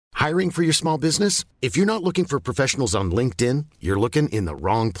Hiring for your small business? If you're not looking for professionals on LinkedIn, you're looking in the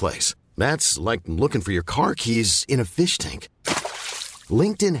wrong place. That's like looking for your car keys in a fish tank.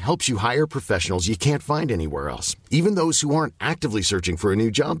 LinkedIn helps you hire professionals you can't find anywhere else, even those who aren't actively searching for a new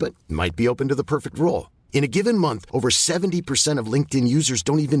job but might be open to the perfect role. In a given month, over 70% of LinkedIn users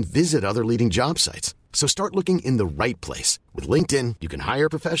don't even visit other leading job sites. So start looking in the right place. With LinkedIn, you can hire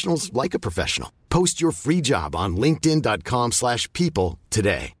professionals like a professional. Post your free job on linkedin.com/people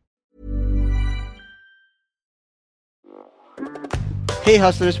today. Hey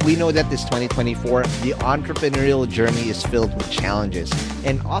hustlers, we know that this 2024, the entrepreneurial journey is filled with challenges.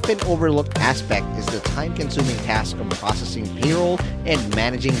 An often overlooked aspect is the time-consuming task of processing payroll and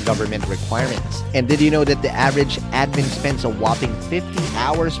managing government requirements. And did you know that the average admin spends a whopping 50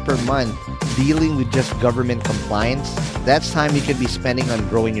 hours per month dealing with just government compliance? That's time you could be spending on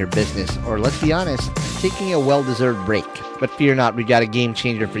growing your business, or let's be honest, taking a well-deserved break. But fear not, we got a game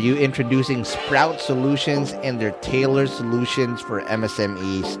changer for you, introducing Sprout Solutions and their tailored solutions for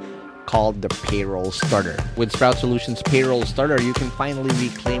MSMEs called the Payroll Starter. With Sprout Solutions Payroll Starter, you can finally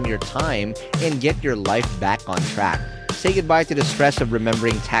reclaim your time and get your life back on track. Say goodbye to the stress of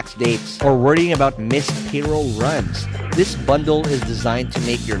remembering tax dates or worrying about missed payroll runs. This bundle is designed to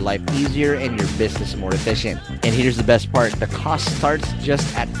make your life easier and your business more efficient. And here's the best part. The cost starts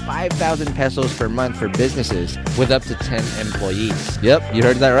just at 5,000 pesos per month for businesses with up to 10 employees. Yep, you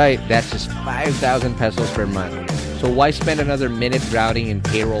heard that right. That's just 5,000 pesos per month. So why spend another minute drowning in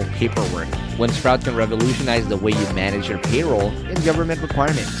payroll paperwork when Sprout can revolutionize the way you manage your payroll and government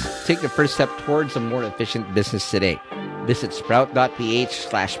requirements? Take the first step towards a more efficient business today. Visit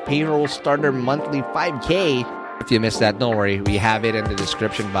sprout.ph/payroll starter monthly 5K. If you missed that, don't worry. We have it in the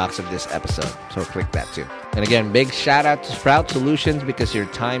description box of this episode. So click that too. And again, big shout out to Sprout Solutions because your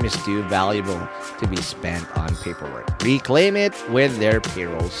time is too valuable to be spent on paperwork. Reclaim it with their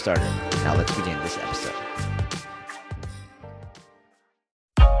Payroll Starter. Now let's begin this episode.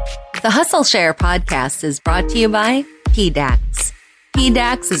 The Hustle Share podcast is brought to you by PDAX.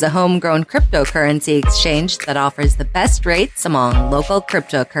 PDAX is a homegrown cryptocurrency exchange that offers the best rates among local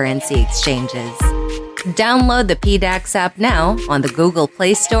cryptocurrency exchanges. Download the PDAX app now on the Google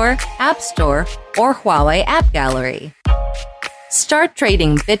Play Store, App Store, or Huawei App Gallery. Start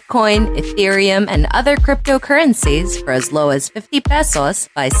trading Bitcoin, Ethereum, and other cryptocurrencies for as low as 50 pesos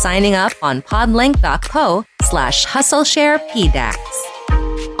by signing up on podlink.co/hustlesharepdax.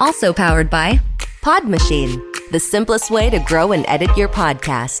 Also powered by Pod Machine, the simplest way to grow and edit your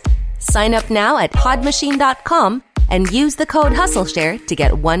podcast. Sign up now at podmachine.com and use the code HustleShare to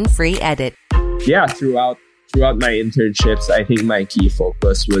get one free edit. Yeah, throughout my internships, I think my key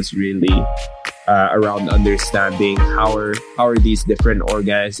focus was really around understanding how are these different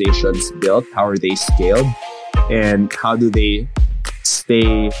organizations built, how are they scaled, and how do they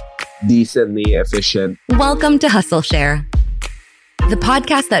stay decently efficient. Welcome to Hustle Share, the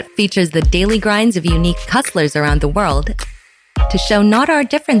podcast that features the daily grinds of unique hustlers around the world to show not our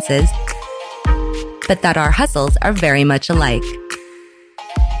differences, but that our hustles are very much alike.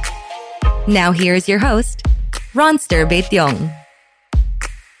 Now here's your host, Ronster Baetiong.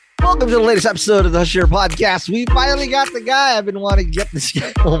 Welcome to the latest episode of the Hustle Share podcast. We finally got the guy. I've been wanting to get this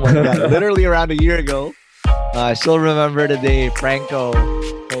guy. Oh my God. Literally around a year ago. I still remember the day Franco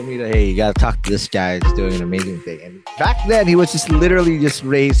told me that, hey, you got to talk to this guy. He's doing an amazing thing. And back then, he was just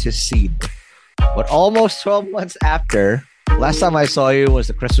raised his seed. But almost 12 months after, last time I saw you was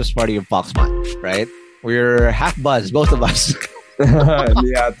the Christmas party of Foxmont, right? We were half buzzed, both of us.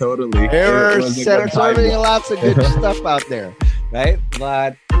 Yeah, totally. There were serving lots of good stuff out there, right?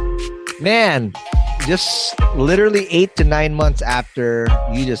 But man, just literally 8 to 9 months after,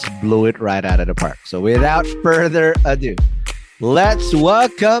 you just blew it right out of the park. So without further ado, let's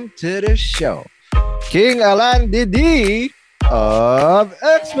welcome to the show King Alan Didi of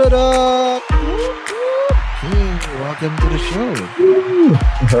Expedoc. King, welcome to the show.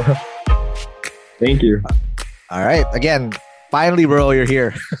 Thank you. All right, again. Finally, bro, you're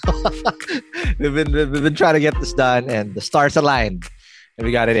here. we've been trying to get this done, and the stars aligned, and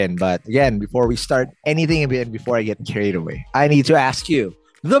we got it in. But again, before we start anything, and before I get carried away, I need to ask you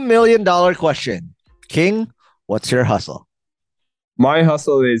the $1 million question. King, what's your hustle? My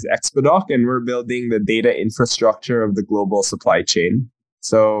hustle is Expedoc, and we're building the data infrastructure of the global supply chain.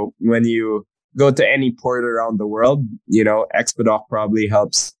 So when you go to any port around the world, Expedoc probably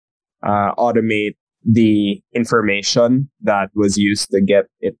helps automate the information that was used to get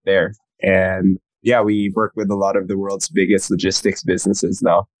it there. And yeah, we work with a lot of the world's biggest logistics businesses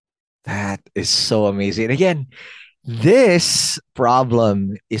now. That is so amazing. Again, this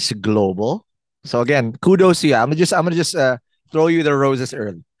problem is global. So again, kudos to you. I'm gonna just throw you the roses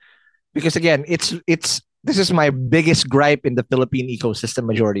early. Because again, it's this is my biggest gripe in the Philippine ecosystem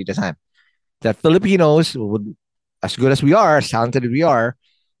majority of the time. That Filipinos would, as good as we are, as talented as we are,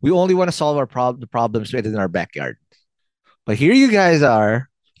 we only want to solve the problems within our backyard. But here you guys are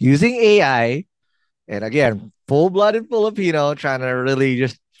using AI, and again, full-blooded Filipino trying to really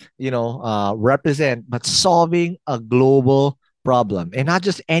just represent, but solving a global problem, and not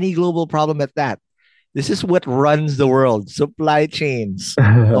just any global problem at that. This is what runs the world, supply chains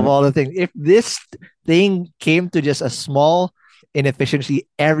of all the things. If this thing came to just a small inefficiency,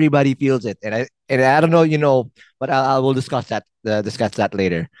 everybody feels it. And I don't know, but I will discuss that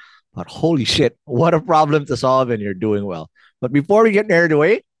later. But holy shit, what a problem to solve, and you're doing well. But before we get carried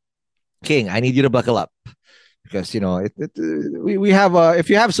away, King, I need you to buckle up because we have if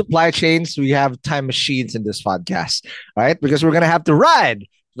you have supply chains, we have time machines in this podcast, right? Because we're gonna have to ride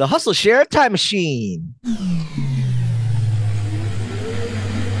the Hustle Share time machine.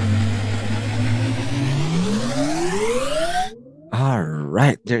 All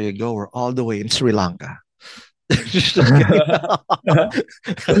right, there you go. We're all the way in Sri Lanka.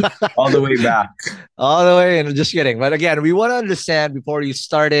 All the way back. All the way, and just kidding. But again, we want to understand before you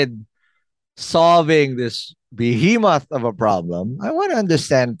started solving this behemoth of a problem. I want to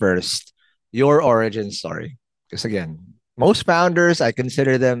understand first your origin story. Because again, most founders, I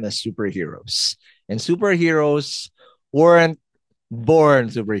consider them as superheroes. And superheroes weren't born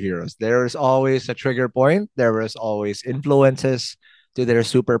superheroes. There is always a trigger point. There was always influences to their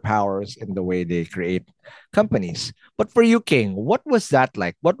superpowers in the way they create companies. But for you, King, what was that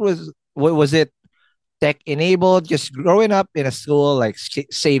like? What was it tech enabled? Just growing up in a school like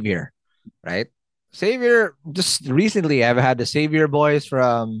Xavier, right? Xavier, just recently I've had the Xavier boys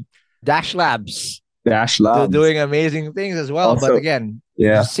from Dash Labs. Dash Labs. Doing amazing things as well. Also, but again,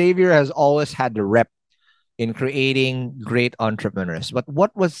 Xavier has always had the rep in creating great entrepreneurs. But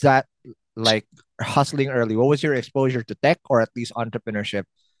what was that like hustling early? What was your exposure to tech or at least entrepreneurship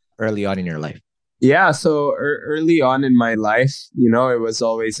early on in your life? Yeah, so early on in my life, it was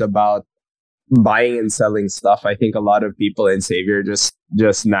always about buying and selling stuff. I think a lot of people in Xavier just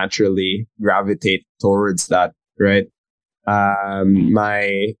naturally gravitate towards that, right?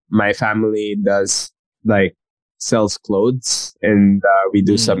 My family does sells clothes, and we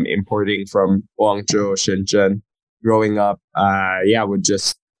do some importing from Guangzhou, Shenzhen. Growing up, would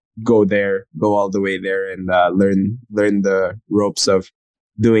just go all the way there and learn the ropes of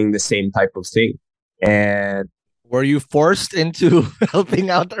doing the same type of thing. And were you forced into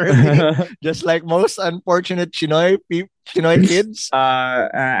helping out early, just like most unfortunate Chinoy kids?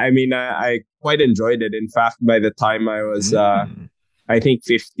 I quite enjoyed it. In fact, by the time I was, I think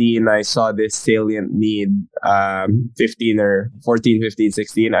 15, I saw this salient need, 15 or 14, 15,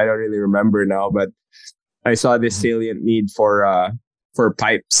 16. I don't really remember now, but I saw this salient need for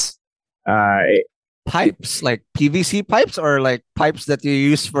pipes. Pipes, like PVC pipes or like pipes that you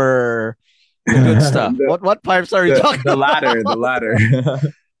use for good stuff. What pipes are you talking about? The latter.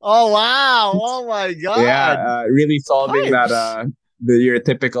 Oh wow! Oh my god! Yeah, really solving pipes. That your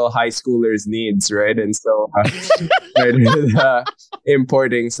typical high schooler's needs, right? And so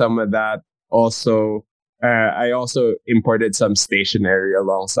importing some of that. Also, I also imported some stationery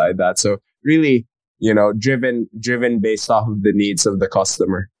alongside that. So really, driven based off of the needs of the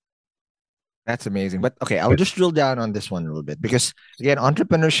customer. That's amazing. But okay, I'll just drill down on this one a little bit because again,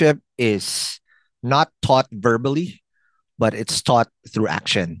 entrepreneurship is not taught verbally, but it's taught through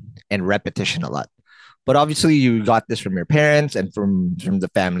action and repetition a lot. But obviously you got this from your parents and from the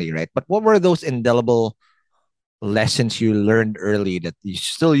family, right? But what were those indelible lessons you learned early that you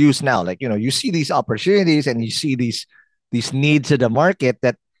still use now? Like, you see these opportunities and you see these needs of the market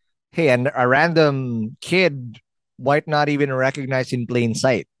that, hey, and a random kid might not even recognize in plain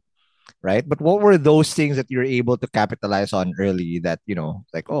sight. Right. But what were those things that you're able to capitalize on early that,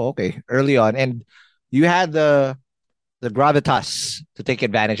 early on. And you had the gravitas to take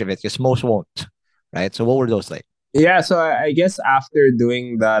advantage of it because most won't. Right. So what were those like? Yeah. So I guess after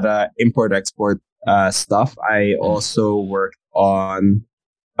doing that import-export stuff, I also worked on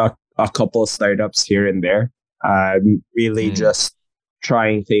a couple of startups here and there. Really just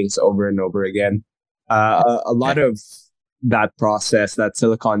trying things over and over again. A lot of that process, that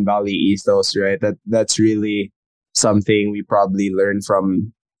Silicon Valley ethos, right? That's really something we probably learned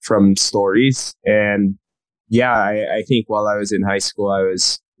from stories. And yeah, I think while I was in high school, I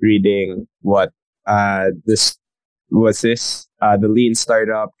was reading what the Lean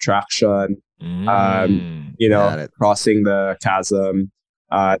Startup, Traction, crossing the chasm.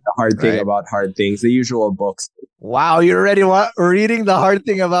 The Hard Thing Right. About Hard Things, the usual books. Wow, you're already reading The Hard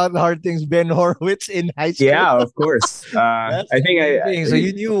Thing About Hard Things, Ben Horowitz in high school. Yeah, of course. That's I think amazing. So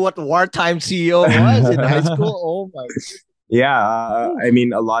you knew what wartime CEO was in high school? Oh my. yeah, I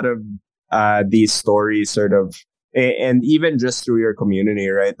mean, a lot of these stories sort of, and even just through your community,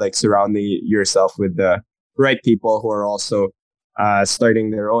 right? Like surrounding yourself with the right people who are also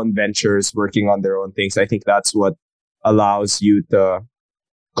starting their own ventures, working on their own things. I think that's what allows you to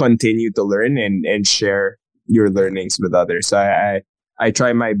continue to learn and share your learnings with others. I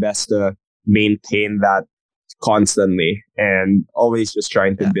try my best to maintain that constantly and always just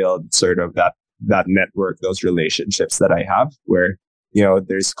trying to build sort of that network, those relationships that I have where,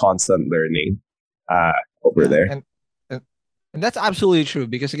 there's constant learning over there. And that's absolutely true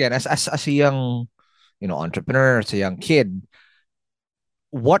because again, as a young, entrepreneur, as a young kid,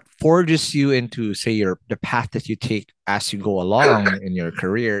 what forges you into, say, the path that you take as you go along in your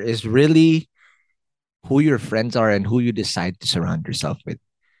career is really who your friends are and who you decide to surround yourself with,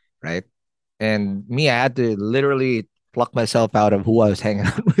 right? And me, I had to literally pluck myself out of who I was hanging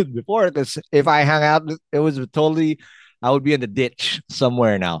out with before, because if I hang out, it was totally, I would be in the ditch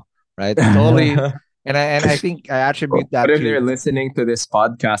somewhere now, right? Totally. And I think I attribute that What if to they're listening to this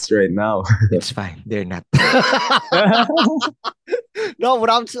podcast right now? it's fine. They're not. No, what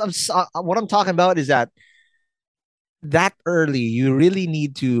I'm talking about is that early, you really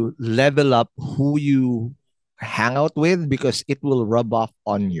need to level up who you hang out with because it will rub off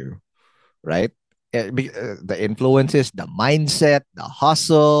on you, right? The influences, the mindset, the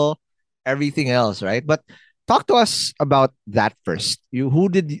hustle, everything else, right? But talk to us about that first.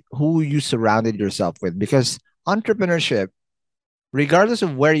 Who you surrounded yourself with, because entrepreneurship, regardless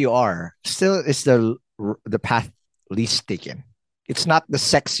of where you are, still is the path least taken. It's not the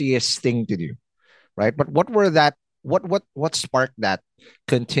sexiest thing to do, right? But what sparked that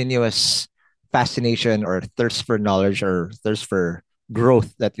continuous fascination or thirst for knowledge or thirst for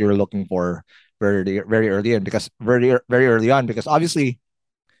growth that you're looking for very very early on? Because very early on, because obviously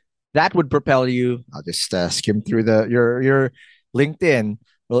that would propel you. I'll just skim through your LinkedIn.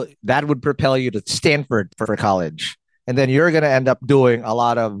 Well, that would propel you to Stanford for college, and then you're gonna end up doing a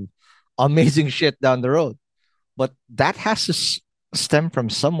lot of amazing shit down the road. But that has to stem from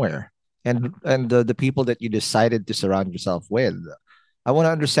somewhere, and the people that you decided to surround yourself with. I want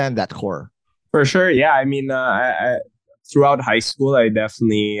to understand that core. For sure. Yeah. I mean, throughout high school, I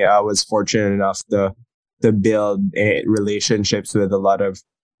definitely was fortunate enough to build relationships with a lot of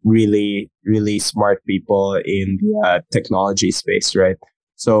really, really smart people in the technology space, right?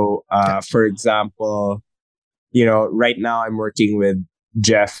 So, for example, right now I'm working with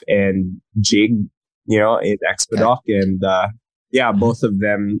Jeff and Jig, in Expodoc, and both of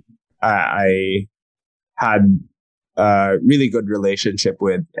them I had a really good relationship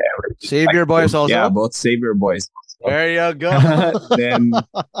with. Savior Boys also? Yeah, both Savior Boys. There you go. Then,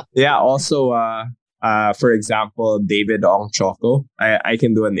 also, for example, David Ong Choco. I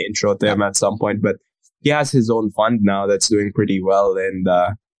can do an intro to him at some point, but he has his own fund now that's doing pretty well. And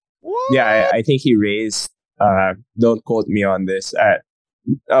I think he raised, don't quote me on this.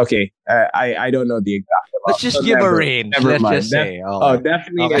 Okay, I don't know the exact amount. Let's just give a range. Let's mind. just say.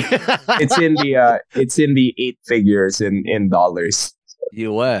 Definitely. Okay. It's in the 8 figures in dollars.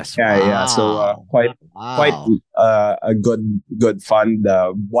 US. Yeah. So quite a good fund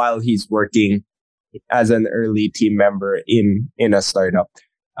while he's working as an early team member in a startup.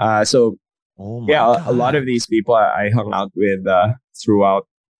 A lot of these people I hung out with throughout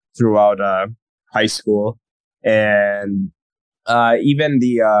high school, and even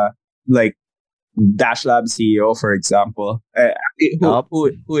the Dash Lab CEO, for example.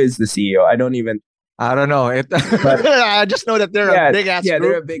 Who is the CEO? I don't know. I just know that they're a big ass group.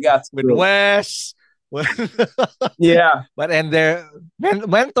 They're a big ass with group. Wes. Yeah. And they're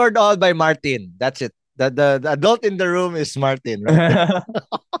mentored all by Martin. That's it. The adult in the room is Martin, right?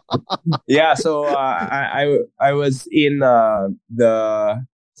 Yeah. So I was in the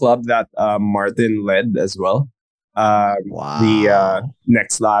club that Martin led as well. The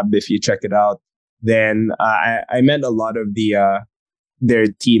Next Lab, if you check it out. Then I met a lot of their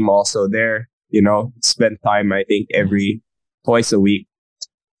team also there. Spent time, I think, twice a week,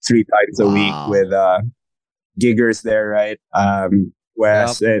 3 times a week with giggers there, right?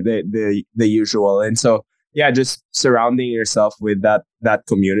 Wes, the usual. And so, just surrounding yourself with that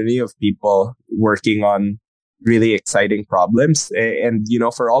community of people working on really exciting problems. And,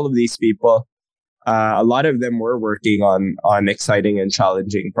 for all of these people, a lot of them were working on exciting and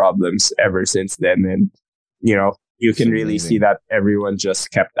challenging problems ever since then. And, you can really see that everyone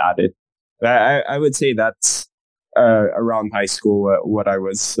just kept at it. I would say that's around high school what I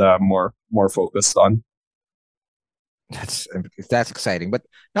was more focused on. That's exciting. But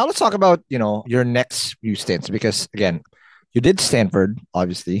now let's talk about, your next few stints, because again, you did Stanford,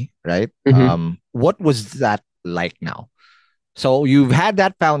 obviously, right? Mhm. What was that like now? So you've had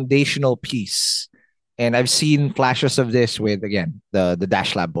that foundational piece, and I've seen flashes of this with, again, the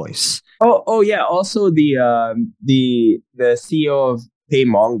Dash Lab boys. Oh yeah. Also the CEO of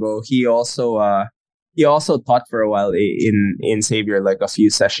PayMongo, he also taught for a while in Xavier, like a few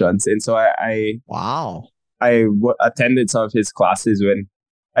sessions, and so Wow. attended some of his classes when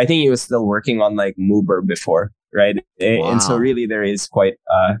I think he was still working on like Moober before, right? And so Wow. really there is quite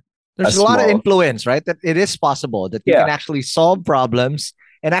There's a lot of influence, right? That it is possible that you yeah. can actually solve problems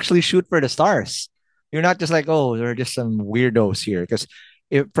and actually shoot for the stars. You're not just like, oh, there are just some weirdos here. Because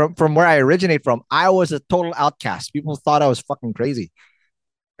from where I originate from, I was a total outcast. People thought I was fucking crazy,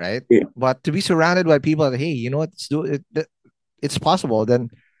 right? Yeah. But to be surrounded by people that, hey, you know what, let's do it. It's possible. Then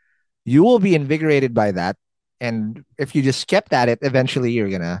you will be invigorated by that. And if you just kept at it, eventually you're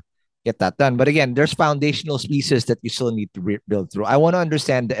gonna get that done. But again, there's foundational pieces that you still need to build through. I want to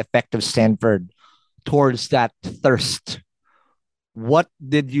understand the effect of Stanford towards that thirst. What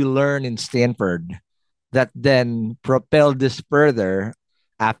did you learn in Stanford that then propelled this further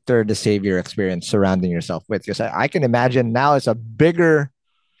after the Savior experience surrounding yourself with? Because I can imagine now it's a bigger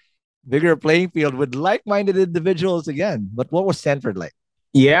playing field with like-minded individuals again. But what was Stanford like?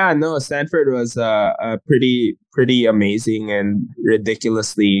 Yeah, no, Stanford was a pretty amazing and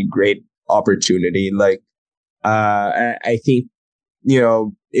ridiculously great opportunity. Like, I think,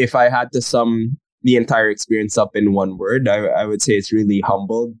 if I had to sum the entire experience up in one word, I would say it's really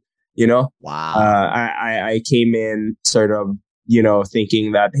humbled. Wow. I came in sort of,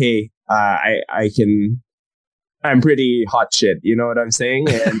 thinking that, hey, I'm pretty hot shit. You know what I'm saying?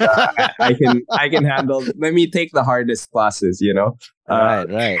 And I can handle. Let me take the hardest classes.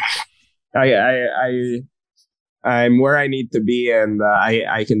 Right. I'm where I need to be, and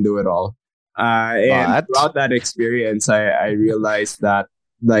I can do it all. And throughout that experience, I realized that,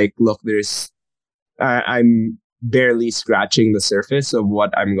 like, look, I'm barely scratching the surface of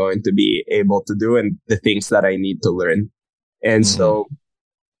what I'm going to be able to do and the things that I need to learn. And so,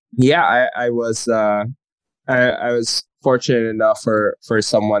 yeah, I was. I was fortunate enough for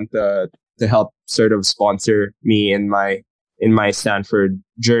someone to help sort of sponsor me in my Stanford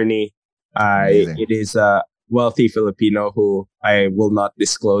journey. It is a wealthy Filipino who I will not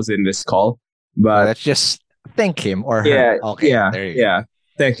disclose in this call, but let's just thank him or her. Yeah, okay, yeah.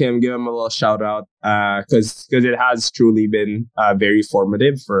 Thank him. Give him a little shout out because it has truly been very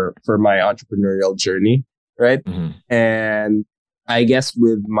formative for my entrepreneurial journey, right? And I guess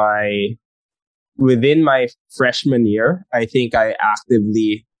within my freshman year, I think I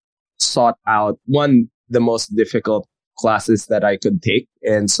actively sought out the most difficult classes that I could take.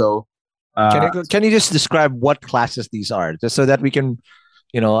 And so, can you just describe what classes these are, just so that we can,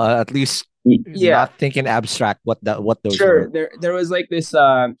 at least not think in abstract what those sure. are. There was like this.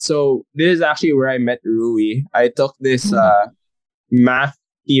 So this is actually where I met Rui. I took this math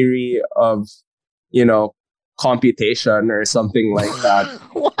theory of, computation or something like that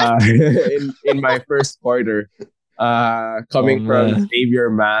in my first quarter, coming from Xavier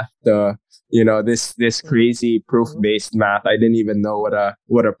math to this crazy proof based math. I didn't even know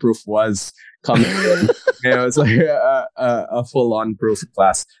what a proof was coming in. It was like a full on proof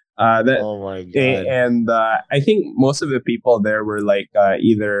class. Oh my god! And I think most of the people there were like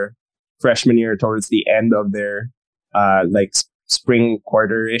either freshman year towards the end of their like spring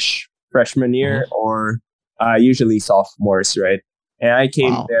quarter ish freshman year, or usually sophomores, right? And I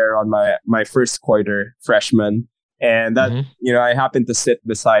came there on my first quarter freshman, and that I happened to sit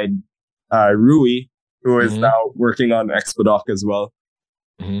beside Rui, who is now working on Expodoc as well.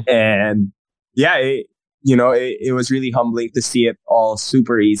 And yeah, it was really humbling to see it all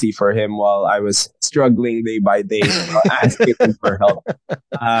super easy for him while I was struggling day by day, asking him for help.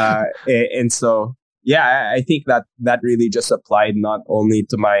 And so, yeah, I think that really just applied not only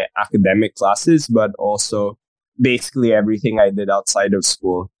to my academic classes, but also basically everything I did outside of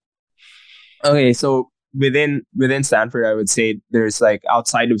school. Okay, so within Stanford, I would say there's like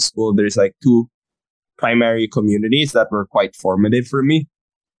outside of school, there's like two primary communities that were quite formative for me.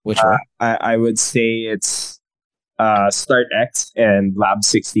 Which one? I would say it's StartX and Lab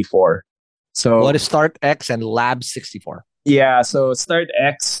 64. So what is StartX and Lab 64? Yeah, so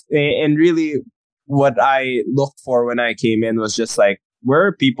StartX, and really what I looked for when I came in was just like, where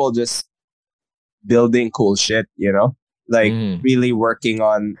are people just building cool shit, like really working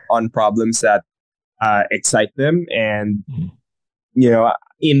on problems that excite them, and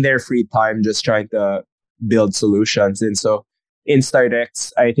in their free time just trying to build solutions. And so in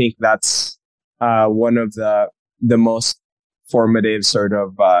StartX, I think that's one of the most formative sort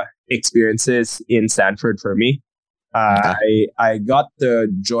of experiences in Stanford for me. I got to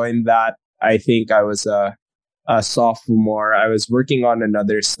join that. I think I was a sophomore. I was working on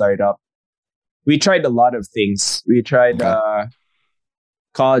another startup. We tried a lot of things. We tried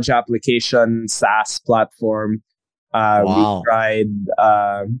college application SaaS platform. We tried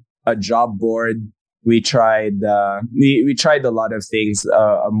a job board. We tried we tried a lot of things.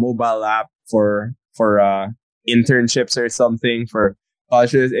 A mobile app for internships or something for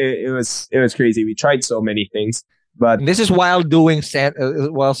colleges. It was crazy. We tried so many things. But this is while doing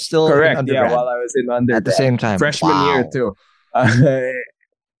while still correct, in undergrad. yeah, while I was in undergrad at the same time, freshman year too.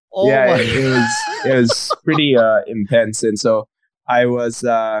 Oh yeah, it was pretty intense, and so I was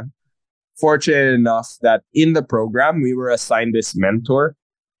fortunate enough that in the program we were assigned this mentor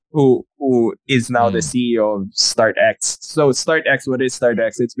who is now the CEO of StartX. So StartX, what is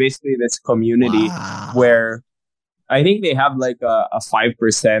StartX? It's basically this community where I think they have like a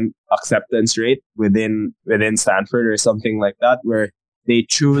 5% acceptance rate within Stanford or something like that, where they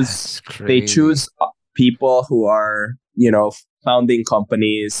choose people who are, founding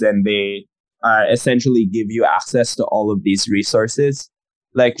companies, and they essentially give you access to all of these resources.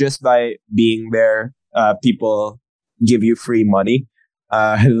 Like just by being there, people give you free money.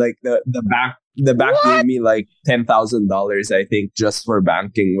 Like the bank gave me like $10,000, I think, just for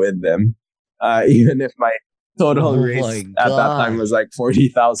banking with them. Even if my total raise at that time was like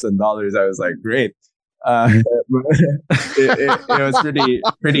 $40,000, I was like, great. It was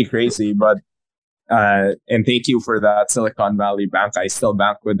pretty crazy, but and thank you for that, Silicon Valley Bank. I still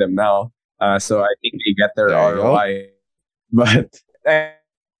bank with them now, so I think they get their ROI. But I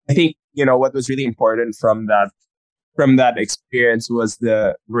think what was really important from that experience were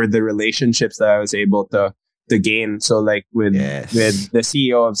the relationships that I was able to gain. So like with the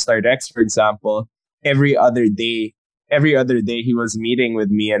CEO of StartX, for example, every other day he was meeting with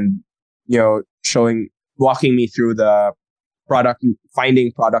me and walking me through the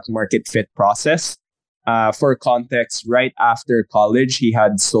finding product market fit process. For context, right after college, he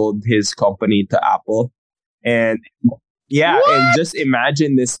had sold his company to Apple. And and just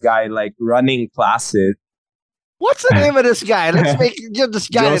imagine this guy like running classes. What's the name of this guy? Let's give this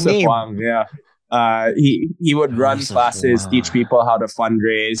guy Joseph a name. Wang, he would run classes, teach people how to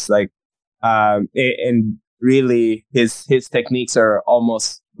fundraise, and really his techniques are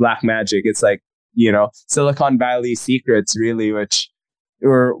almost black magic. It's like, Silicon Valley secrets, really, which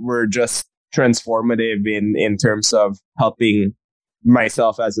were just transformative in terms of helping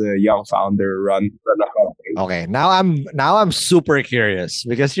myself as a young founder run a company. Okay, now I'm super curious,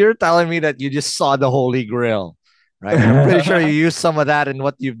 because you're telling me that you just saw the Holy Grail, right? I'm pretty sure you used some of that in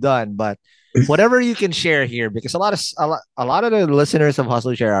what you've done, but whatever you can share here, because a lot of the listeners of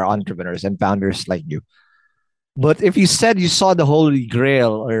Hustle Share are entrepreneurs and founders like you. But if you said you saw the Holy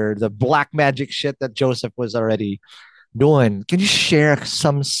Grail or the black magic shit that Joseph was already doing, can you share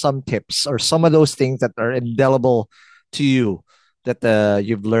some tips or some of those things that are indelible to you that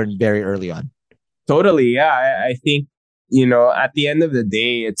you've learned very early on? Totally, yeah. I think, at the end of the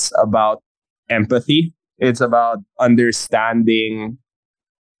day, it's about empathy. It's about understanding,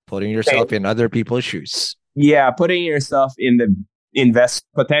 putting yourself in other people's shoes. Yeah, putting yourself in the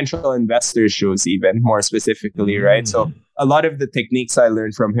potential investors' shoes, even more specifically, right? So a lot of the techniques I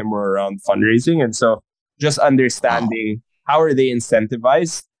learned from him were around fundraising, and so just understanding how are they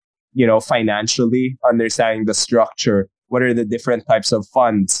incentivized, financially, understanding the structure, what are the different types of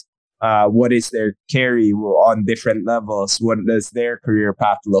funds, what is their carry on different levels, what does their career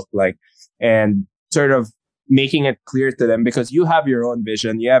path look like, and sort of making it clear to them, because you have your own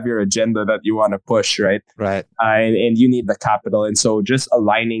vision, you have your agenda that you want to push, right? Right. And you need the capital. And so just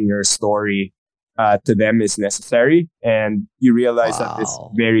aligning your story to them is necessary. And you realize that this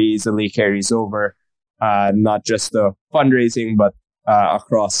very easily carries over, not just the fundraising, but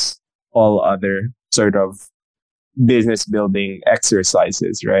across all other sort of business building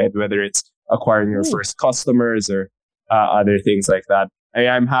exercises, right? Whether it's acquiring your first customers or other things like that.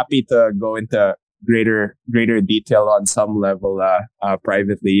 I'm happy to go into greater detail on some level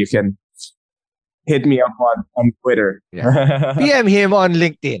privately. You can hit me up on Twitter. Yeah. PM him on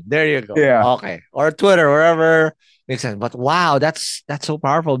LinkedIn. There you go. Yeah. Okay. Or Twitter, wherever makes sense. But wow, that's so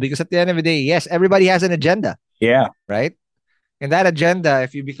powerful, because at the end of the day, yes, everybody has an agenda. Yeah. Right? And that agenda,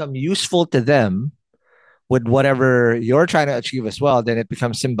 if you become useful to them with whatever you're trying to achieve as well, then it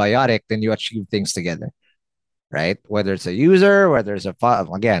becomes symbiotic. Then you achieve things together. Right? Whether it's a user, whether it's an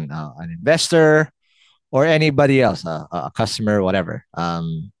investor, or anybody else, a customer, whatever.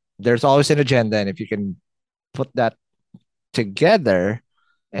 There's always an agenda, and if you can put that together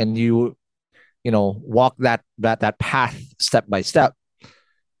and you walk that path step by step,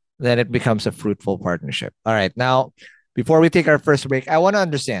 then it becomes a fruitful partnership. All right. Now, before we take our first break, I want to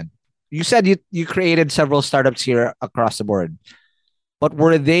understand. You said you created several startups here across the board, but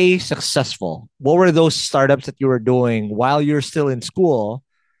were they successful? What were those startups that you were doing while you're still in school,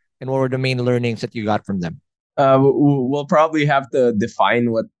 and what were the main learnings that you got from them? We'll probably have to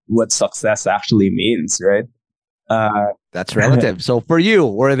define what success actually means, right? That's relative. So for you,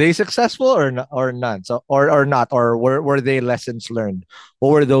 were they successful or none? So or not, or were they lessons learned?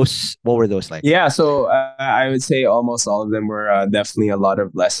 What were those like? Yeah, so I would say almost all of them were definitely a lot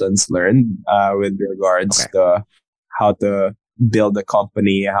of lessons learned with regards to how to build a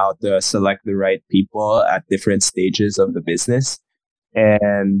company, how to select the right people at different stages of the business.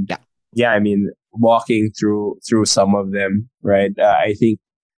 And I mean, walking through some of them, right? I think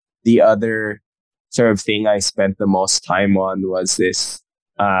the other sort of thing I spent the most time on was this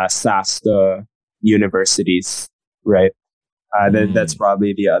SaaS to universities, right? That's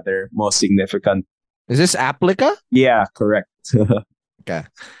probably the other most significant. Is this Applica? Yeah, correct. Okay.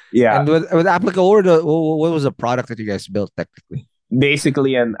 Yeah. And with Applica, what was the product that you guys built technically?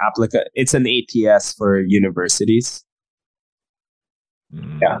 Basically, an Applica. It's an ATS for universities.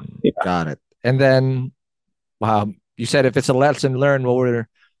 Yeah. Got it. And then, you said if it's a lesson learned, what were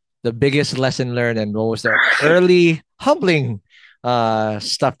the biggest lesson learned, and what was the early humbling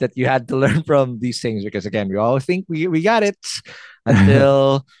stuff that you had to learn from these things? Because again, we all think we got it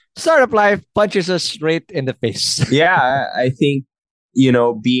until startup life punches us straight in the face. Yeah, I think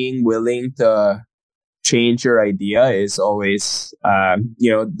being willing to change your idea is always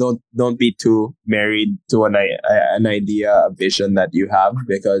don't be too married to an idea, a vision that you have,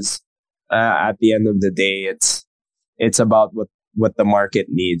 because at the end of the day, it's about what the market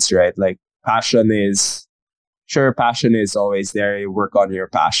needs, right? Like passion is always there. You work on your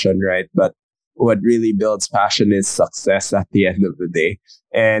passion, right? But what really builds passion is success at the end of the day.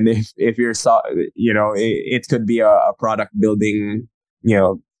 And if you're it could be a product building,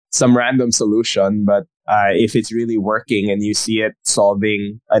 some random solution, but if it's really working and you see it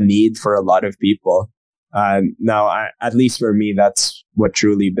solving a need for a lot of people, at least for me, that's what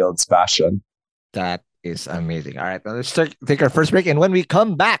truly builds passion. That is amazing. All right, now let's take our first break. And when we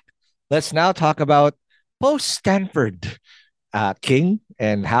come back, let's now talk about post-Stanford King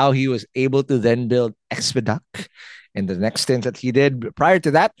and how he was able to then build Expedoc and the next things that he did prior to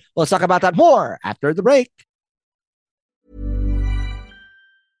that. Let's talk about that more after the break.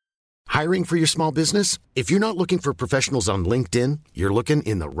 Hiring for your small business? If you're not looking for professionals on LinkedIn, you're looking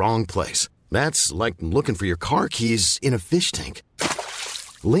in the wrong place. That's like looking for your car keys in a fish tank.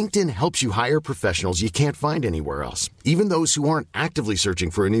 LinkedIn helps you hire professionals you can't find anywhere else, even those who aren't actively searching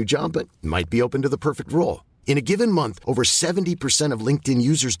for a new job but might be open to the perfect role. In a given month, over 70% of LinkedIn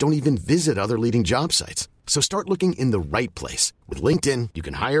users don't even visit other leading job sites. So start looking in the right place. With LinkedIn, you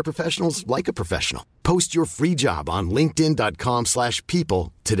can hire professionals like a professional. Post your free job on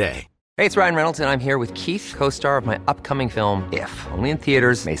linkedin.com/people today. Hey, it's Ryan Reynolds, and I'm here with Keith, co-star of my upcoming film, If, only in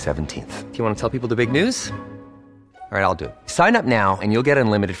theaters May 17th. Do you want to tell people the big news? All right, I'll do it. Sign up now and you'll get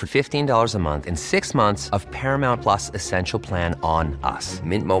unlimited for $15 a month and 6 months of Paramount Plus Essential Plan on us.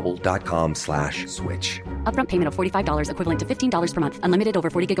 MintMobile.com/switch. Upfront payment of $45 equivalent to $15 per month. Unlimited over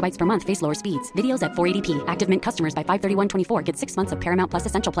 40 gigabytes per month. Face lower speeds. Videos at 480p. Active Mint customers by 531.24 get 6 months of Paramount Plus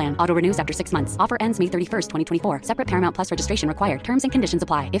Essential Plan. Auto renews after 6 months. Offer ends May 31st, 2024. Separate Paramount Plus registration required. Terms and conditions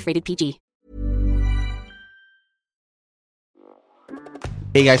apply if rated PG.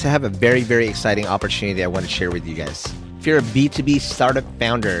 Hey guys, I have a very, very exciting opportunity I want to share with you guys. If you're a B2B startup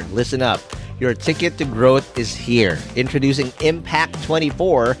founder, listen up. Your ticket to growth is here. Introducing Impact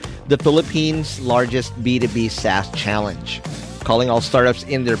 24, the Philippines' largest B2B SaaS challenge. Calling all startups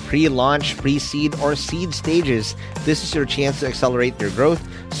in their pre-launch, pre-seed, or seed stages, this is your chance to accelerate your growth.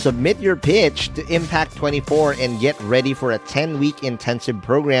 Submit your pitch to Impact 24 and get ready for a 10-week intensive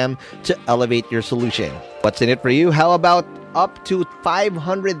program to elevate your solution. What's in it for you? How about up to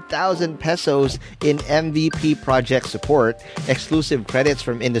 500,000 pesos in MVP project support, exclusive credits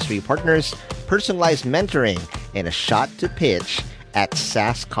from industry partners, personalized mentoring, and a shot to pitch at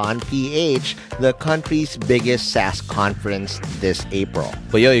SaaSCon PH, the country's biggest SaaS conference this April.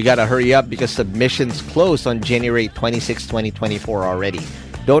 But you gotta hurry up because submissions close on January 26, 2024 already.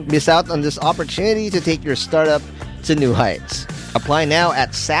 Don't miss out on this opportunity to take your startup to new heights. Apply now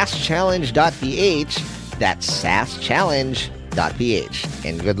at SaaSchallenge.ph. That's SaaSchallenge.ph.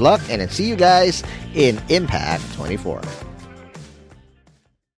 And good luck, and I'll see you guys in Impact 24.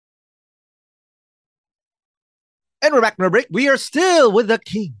 And we're back from our break. We are still with the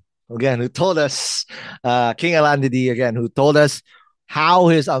king again, who told us, King Alandidi again, who told us how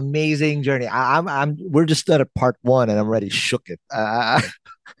his amazing journey. We're just at a part one, and I'm already shook it. I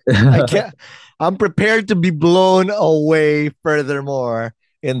can't. I'm prepared to be blown away furthermore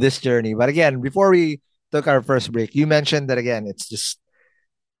in this journey. But again, before we took our first break, you mentioned that again, it's just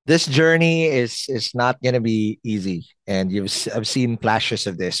this journey is not gonna be easy, and I've seen flashes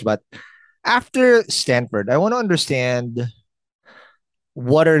of this. But after Stanford, I want to understand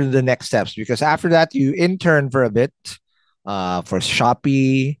what are the next steps, because after that you interned for a bit for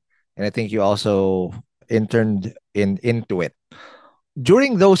Shopee, and I think you also interned in Intuit.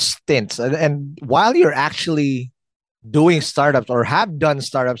 During those stints, and while you're actually doing startups or have done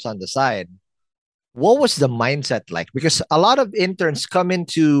startups on the side, what was the mindset like? Because a lot of interns come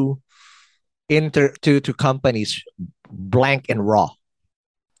into to companies blank and raw,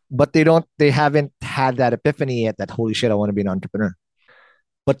 but they haven't had that epiphany yet that holy shit, I want to be an entrepreneur.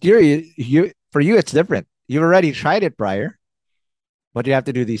 But you for you it's different. You've already tried it prior, but you have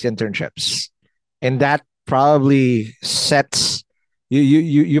to do these internships, and that probably sets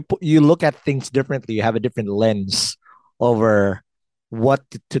you look at things differently. You have a different lens over what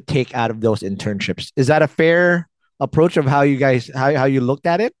to take out of those internships. Is that a fair approach of how you guys how you looked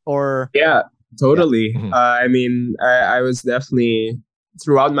at it? Or Yeah, totally. Yeah. Mhm. I mean, I was definitely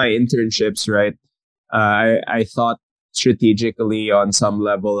throughout my internships, right? I thought strategically on some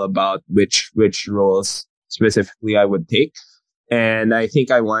level about which roles specifically I would take. And I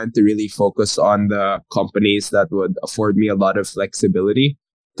think I wanted to really focus on the companies that would afford me a lot of flexibility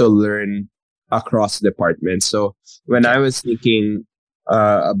to learn across departments. So when I was thinking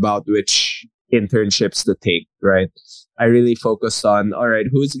about which internships to take, right, I really focused on, all right,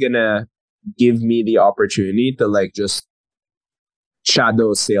 who's gonna give me the opportunity to like just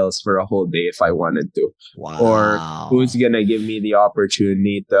shadow sales for a whole day if I wanted to, or who's gonna give me the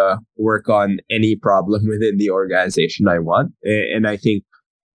opportunity to work on any problem within the organization I want. And I think,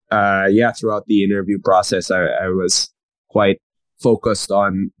 throughout the interview process, I was quite focused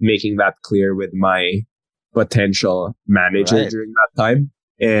on making that clear with my potential manager Right. during that time.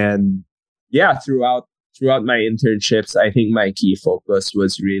 And throughout my internships, I think my key focus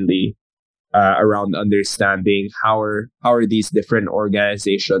was really around understanding how are these different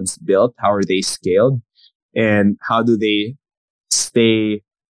organizations built, how are they scaled, and how do they stay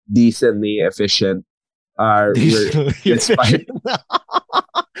decently efficient despite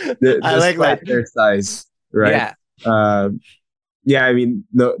I like that. despite their size, right? Yeah. I mean,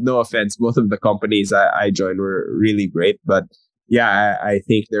 no offense, both of the companies I joined were really great, but I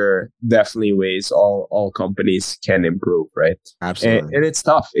think there are definitely ways all companies can improve, right? Absolutely. And it's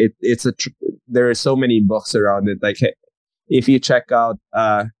tough. There are so many books around it. Like, if you check out,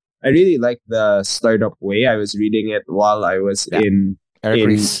 I really like the Startup Way. I was reading it while I was in Eric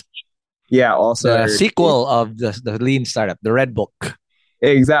Ries, also the sequel of the Lean Startup, the Red Book.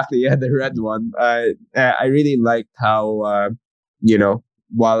 Exactly, the red one. I really liked how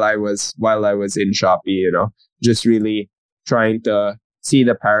while I was in Shopee, just really trying to see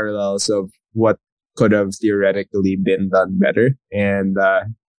the parallels of what could have theoretically been done better, and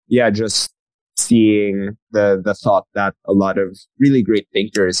just seeing the thought that a lot of really great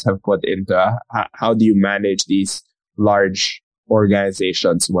thinkers have put into how do you manage these large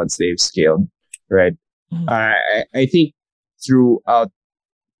organizations once they've scaled, right? I think throughout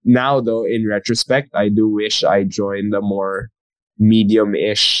now, though, in retrospect, I do wish I joined a more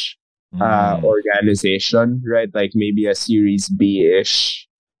medium-ish organization, right? Like maybe a Series B-ish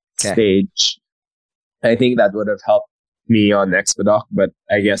stage. I think that would have helped me on Expedoc, but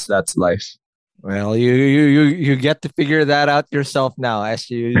I guess that's life. Well, you get to figure that out yourself now, as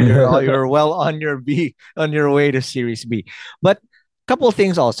you're well on your way to Series B. But a couple of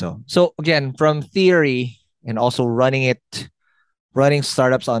things also. So again, from theory and also running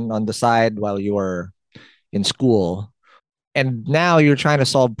startups on the side while you were in school, and now you're trying to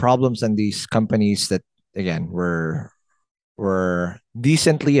solve problems in these companies that again were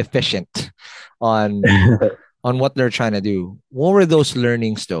decently efficient on what they're trying to do. What were those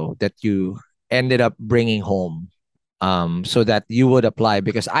learnings though that you ended up bringing home, so that you would apply?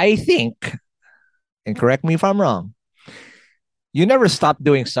 Because I think, and correct me if I'm wrong, you never stop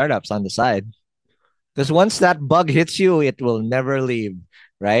doing startups on the side. Because once that bug hits you, it will never leave,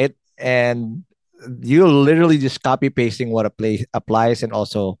 right? And you literally just copy pasting what applies and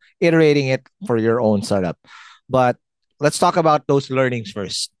also iterating it for your own startup. But let's talk about those learnings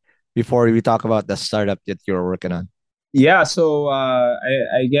first before we talk about the startup that you're working on. Yeah, so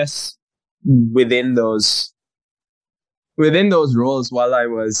I guess within those roles while I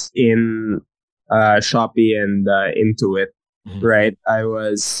was in Shopee and Intuit, right, I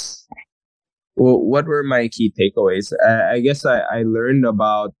was Well, what were my key takeaways? I guess I learned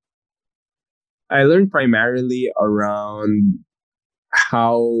primarily around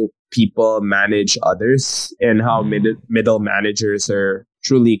how people manage others and how middle managers are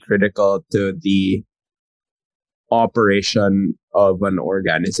truly critical to the operation of an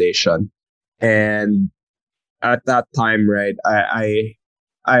organization. And at that time, right,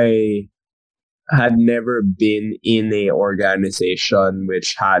 I had never been in a organization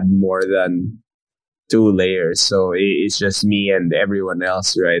which had more than 2 layers. So it's just me and everyone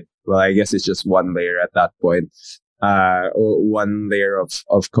else, right? Well, I guess it's just one layer at that point, one layer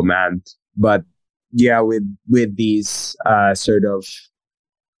of command. But yeah, with these sort of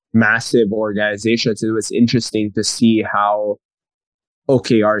massive organizations, it was interesting to see how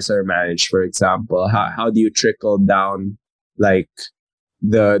OKRs are managed. For example, how do you trickle down like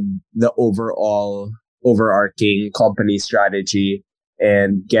the overall overarching company strategy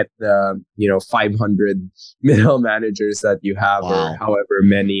and get the 500 middle managers that you have, or however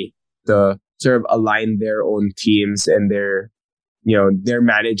many, to sort of align their own teams and their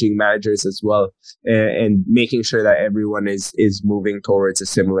managing managers as well, and making sure that everyone is moving towards a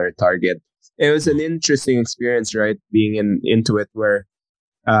similar target. It was an interesting experience, right? Being into it, where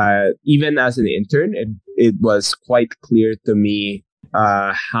even as an intern, it was quite clear to me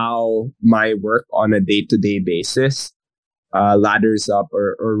how my work on a day-to-day basis ladders up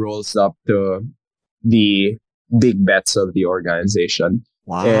or rolls up to the big bets of the organization.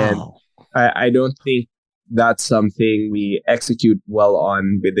 Wow. And I don't think that's something we execute well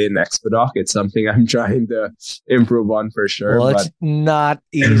on within Expedoc. It's something I'm trying to improve on for sure. Well, it's not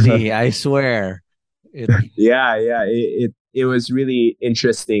easy, I swear. It was really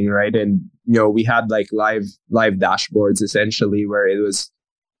interesting, right? And we had like live dashboards essentially, where it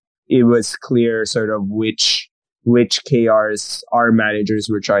was clear sort of which KRs our managers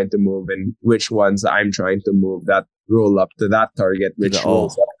were trying to move and which ones I'm trying to move that roll up to that target, which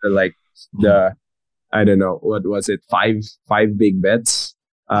rolls up to like the I don't know, what was it, five big bets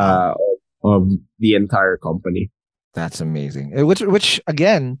of the entire company. That's amazing. Which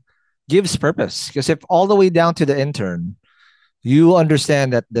again gives purpose, because if all the way down to the intern, you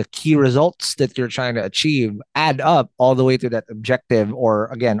understand that the key results that you're trying to achieve add up all the way to that objective, or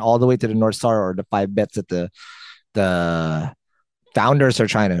again, all the way to the North Star or the 5 bets that the founders are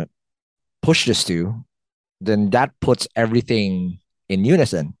trying to push this to, then that puts everything in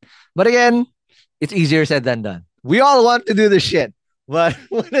unison. But again, it's easier said than done. We all want to do this shit, but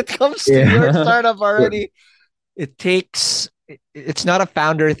when it comes to your startup already, it's not a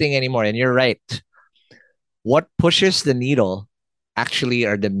founder thing anymore. And you're right. What pushes the needle actually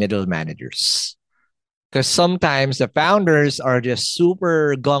are the middle managers. Because sometimes the founders are just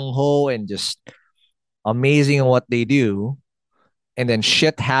super gung-ho and just amazing at what they do. And then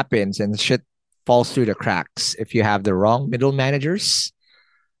shit happens and shit falls through the cracks if you have the wrong middle managers.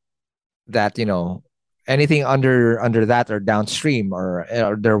 That anything under that or downstream or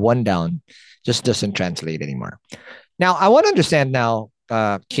they're one down just doesn't translate anymore. Now I want to understand now,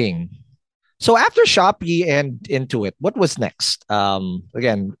 King. So after Shopee and Intuit, what was next?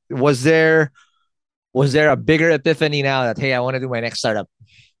 Again, was there a bigger epiphany now that, hey, I want to do my next startup?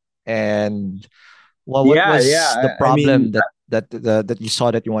 And what was the problem that you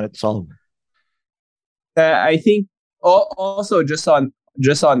saw that you wanted to solve? I think also just on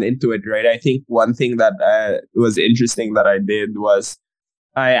Intuit, right? I think one thing that was interesting that I did was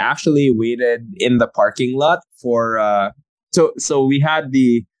I actually waited in the parking lot for so we had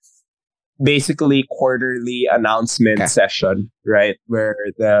the basically quarterly announcement session, right? Where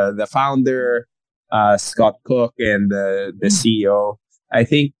the founder, Scott Cook, and the CEO, I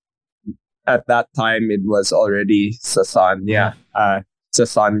think at that time it was already Sasan,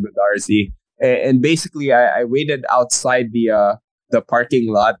 Sasan Godarzi. And basically I waited outside the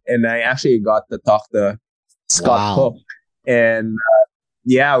parking lot, and I actually got to talk to Scott Cook. And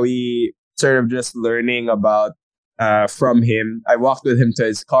we sort of just learning about from him. I walked with him to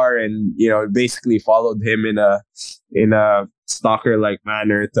his car and basically followed him in a stalker like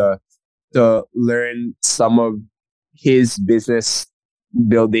manner to learn some of his business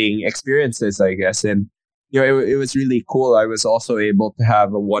building experiences, I guess. And it was really cool. I was also able to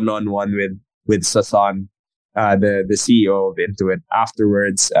have a one-on-one with Sasan, the CEO of Intuit,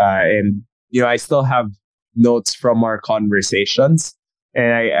 afterwards. And I still have notes from our conversations.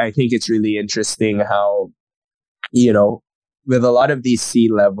 And I think it's really interesting how, with a lot of these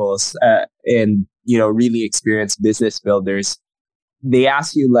C-levels and, really experienced business builders, they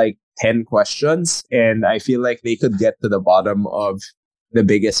ask you like 10 questions. And I feel like they could get to the bottom of the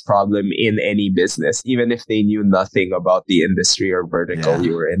biggest problem in any business, even if they knew nothing about the industry or vertical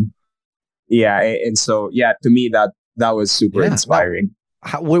you were in. And so to me that was super inspiring.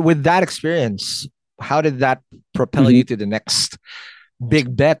 Now, with that experience, how did that propel you to the next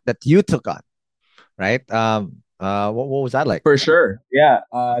big bet that you took on? Right? What was that like? For sure, yeah.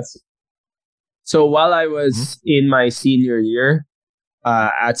 So while I was in my senior year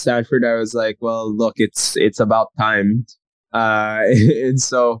at Stanford, I was like, well, look, it's about time, and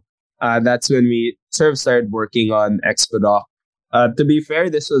so that's when we sort of started working on Expodoc. To be fair,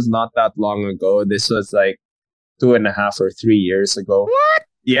 this was not that long ago. This was like 2.5 or 3 years ago. What?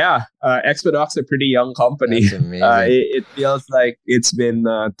 Yeah, Expodoc's a pretty young company. That's amazing. It feels like it's been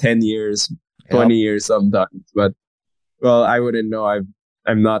 10 years, 20 years sometimes. But well, I wouldn't know.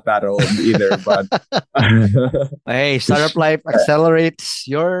 I'm not that old either. But hey, startup life accelerates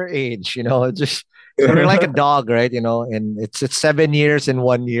your age. Just sort of like a dog, right? And it's 7 years in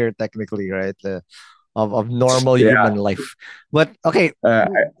 1 year technically, right? Of normal human life. But okay,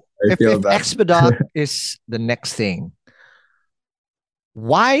 if Expodoc is the next thing,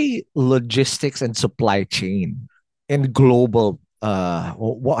 why logistics and supply chain and global?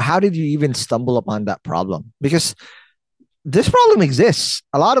 How did you even stumble upon that problem? Because this problem exists.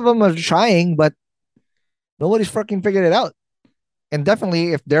 A lot of them are trying, but nobody's fucking figured it out. And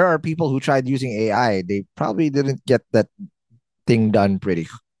definitely, if there are people who tried using AI, they probably didn't get that thing done pretty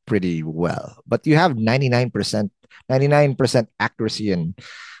well. But you have 99% accuracy and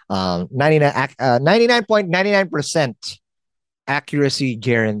 99.99% accuracy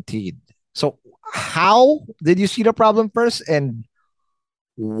guaranteed. So how did you see the problem first, and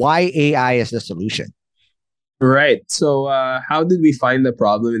why AI is the solution? Right. So how did we find the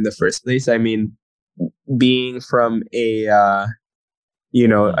problem in the first place? I mean, being from a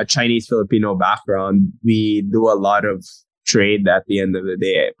Chinese Filipino background, we do a lot of trade at the end of the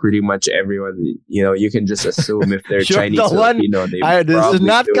day. Pretty much everyone, you can just assume if they're Chinese Filipino, this is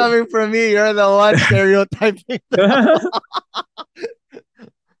not coming from me. You're the one stereotyping.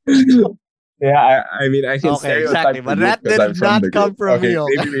 Yeah, I mean, I can stereotype, exactly, but that did not come from me.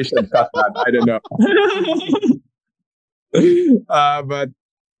 Maybe we should cut that. I don't know. But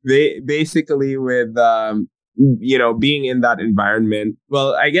they basically with being in that environment.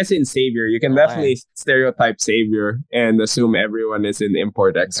 Well, I guess in Xavier, you can definitely stereotype Xavier and assume everyone is in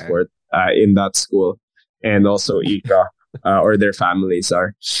import export in that school, and also ICA or their families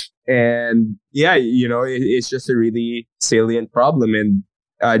are. And it's just a really salient problem. And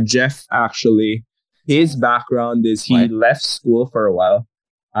Jeff, actually, his background is he left school for a while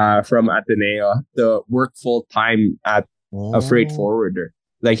from Ateneo to work full time at a freight forwarder.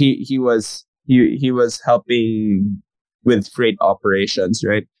 Like he was helping with freight operations,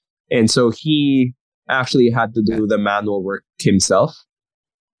 right? And so he actually had to do the manual work himself.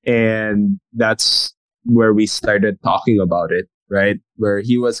 And that's where we started talking about it, right? Where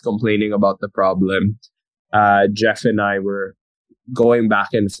he was complaining about the problem. Jeff and I were going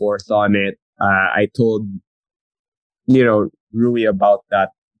back and forth on it. I told, Rui about that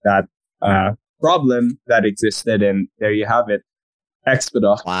problem that existed, and there you have it,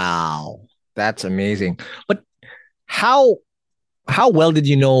 Expodoc. Wow, that's amazing. But how well did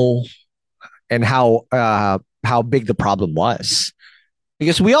you know, and how big the problem was?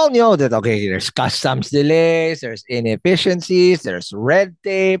 Because we all know that, okay, there's customs delays, there's inefficiencies, there's red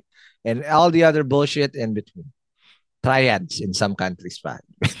tape, and all the other bullshit in between. Triads in some countries, but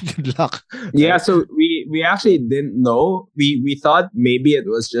good luck. Yeah, so we actually didn't know. We thought maybe it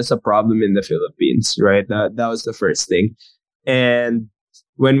was just a problem in the Philippines, right? That was the first thing. And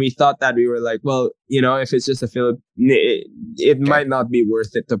when we thought that, we were like, well, if it's just it might not be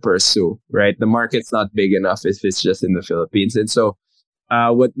worth it to pursue, right? The market's not big enough if it's just in the Philippines. And so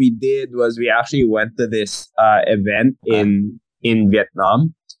what we did was we actually went to this event in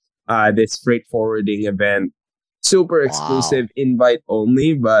Vietnam, this freight forwarding event. Super exclusive, invite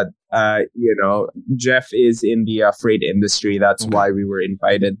only, but Jeff is in the freight industry. That's why we were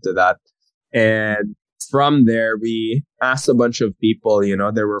invited to that. And from there, we asked a bunch of people.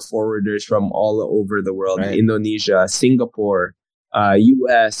 There were forwarders from all over the world: Indonesia, Singapore,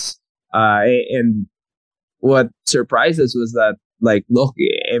 US, and what surprised us was that, like, look,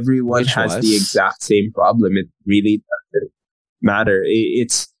 everyone has the exact same problem. It really doesn't matter.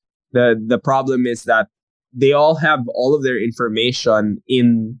 It's the problem is that they all have all of their information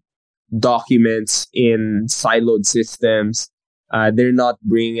in documents, in siloed systems. They're not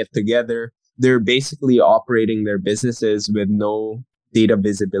bringing it together. They're basically operating their businesses with no data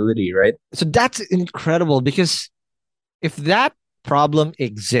visibility, right? So that's incredible, because if that problem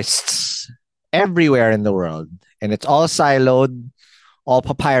exists everywhere in the world and it's all siloed, all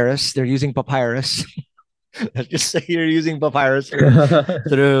papyrus, they're using papyrus. Let's just say you're using Papyrus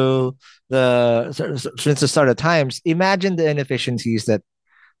through since the start of times. Imagine the inefficiencies that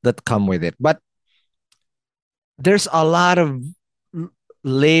come with it. But there's a lot of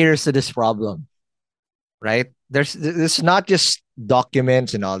layers to this problem, right? There's not just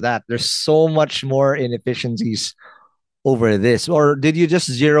documents and all that. There's so much more inefficiencies over this. Or did you just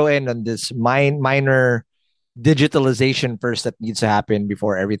zero in on this minor digitalization first that needs to happen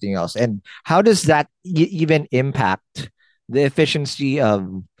before everything else? And how does that even impact the efficiency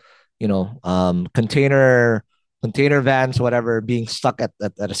of container vans, whatever, being stuck at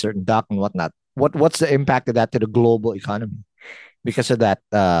a certain dock and whatnot? What's the impact of that to the global economy because of that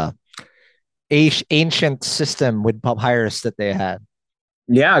ancient system with Papyrus that they had?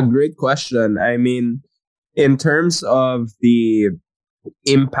 Yeah, great question. I mean, in terms of the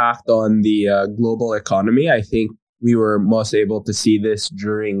impact on the global economy, I think we were most able to see this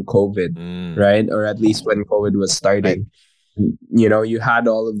during COVID, right? Or at least when COVID was starting. Right. You had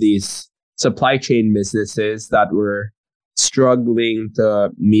all of these supply chain businesses that were struggling to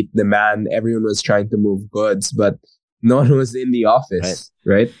meet demand. Everyone was trying to move goods, but no one was in the office,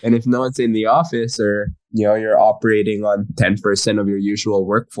 right? And if no one's in the office, or you're operating on 10% of your usual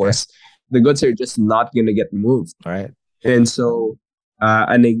workforce, the goods are just not going to get moved. Right. And so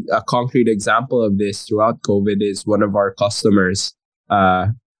a concrete example of this throughout COVID is one of our customers.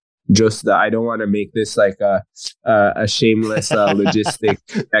 I don't want to make this like a shameless logistic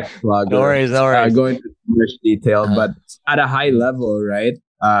tech plug. No worries. Go into too much detail, but at a high level, right?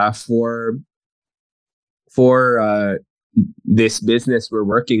 For this business we're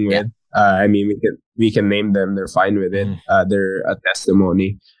working with, I mean, we can name them. They're fine with it. They're a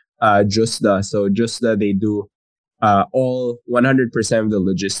testimony. Justa. So Justa, they do all 100% of the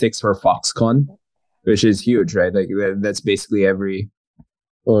logistics for Foxconn, which is huge, right? Like that's basically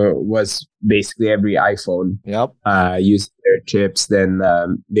was basically every iPhone. Yep. Use their chips. Then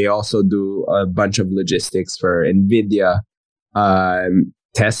they also do a bunch of logistics for NVIDIA,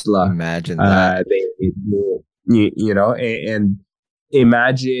 Tesla. Imagine that. They do, and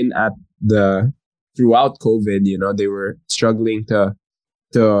imagine throughout COVID, they were struggling to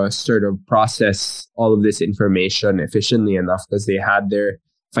sort of process all of this information efficiently enough because they had their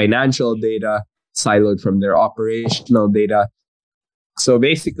financial data siloed from their operational data. So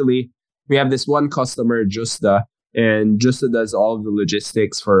basically, we have this one customer, Justa, and Justa does all of the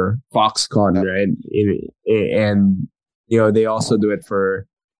logistics for Foxconn, right? And they also do it for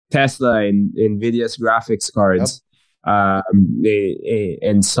Tesla and NVIDIA's graphics cards,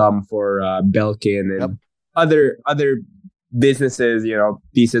 and some for Belkin and other businesses,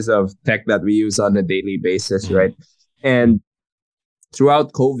 pieces of tech that we use on a daily basis, right? And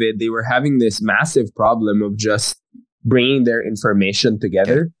throughout COVID, they were having this massive problem of just bringing their information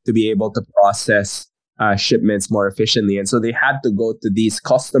together to be able to process shipments more efficiently. And so they had to go to these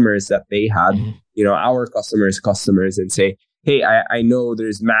customers that they had, our customers, and say, hey, I know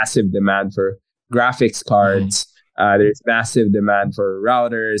there's massive demand for graphics cards. There's massive demand for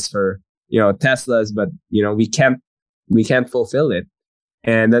routers, for, Teslas, but, we can't fulfill it.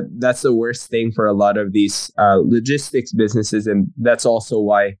 And that's the worst thing for a lot of these logistics businesses. And that's also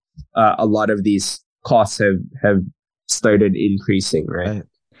why a lot of these costs have started increasing, right?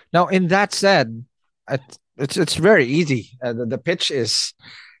 Now, in that said, it's very easy. The pitch is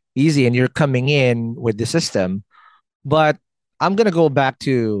easy and you're coming in with the system. But I'm going to go back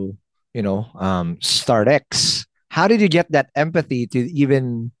to, StartX. How did you get that empathy to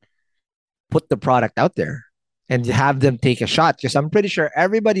even put the product out there and have them take a shot? Because I'm pretty sure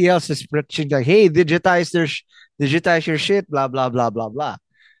everybody else is preaching like, hey, digitize your shit, blah, blah, blah, blah, blah.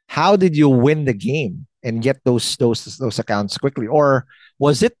 How did you win the game and get those accounts quickly? Or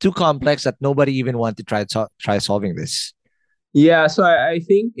was it too complex that nobody even wanted to try solving this? Yeah, so I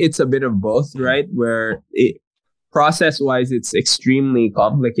think it's a bit of both, right? Where process-wise, it's extremely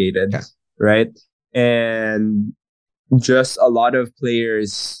complicated, right? And just a lot of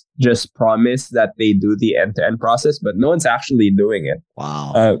players just promise that they do the end-to-end process, but no one's actually doing it.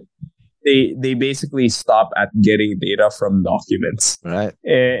 Wow. They basically stop at getting data from documents. Right.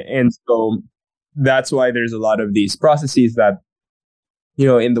 And so that's why there's a lot of these processes that,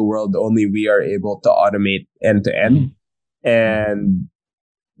 in the world, only we are able to automate end-to-end. And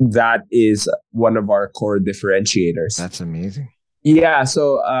that is one of our core differentiators. That's amazing. Yeah.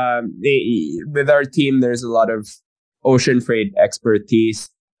 So with our team, there's a lot of ocean freight expertise.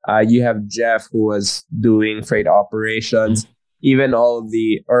 You have Jeff, who was doing freight operations. Even a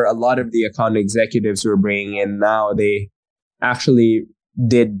lot of the account executives we're bringing in now, they actually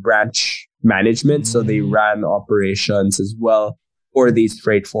did branch management. So they ran operations as well. for these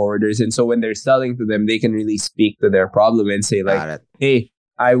freight forwarders. And so when they're selling to them, they can really speak to their problem and say like, hey,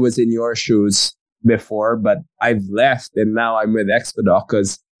 I was in your shoes before, but I've left and now I'm with Expedoc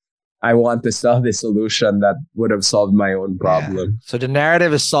because I want to sell this solution that would have solved my own problem. Yeah. So the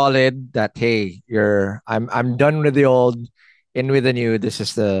narrative is solid that, hey, I'm done with the old, in with the new. This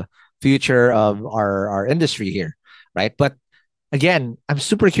is the future of our industry here, right? But again, I'm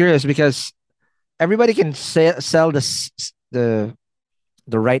super curious because everybody can sell the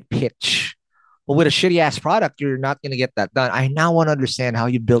right pitch. But with a shitty ass product, you're not going to get that done. I now want to understand how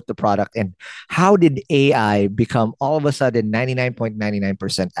you built the product and how did AI become all of a sudden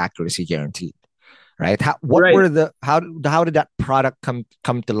 99.99% accuracy guaranteed, right? How did that product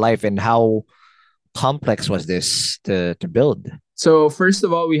come to life and how complex was this to build? So first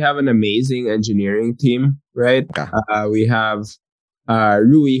of all, we have an amazing engineering team, right? Okay. We have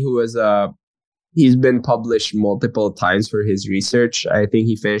Rui, who is he's been published multiple times for his research. I think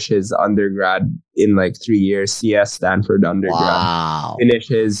he finished his undergrad in like 3 years, CS Stanford undergrad. Wow. Finished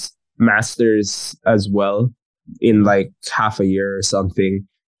his master's as well in like half a year or something.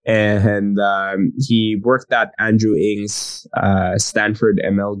 And he worked at Andrew Ng's Stanford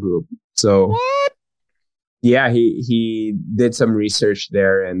ML group. So What? Yeah, he did some research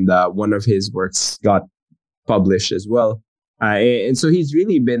there, and one of his works got published as well. And so he's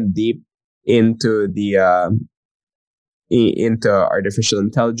really been deep into into artificial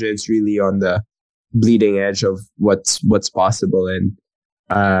intelligence, really on the bleeding edge of what's possible, and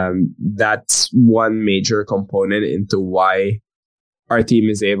that's one major component into why our team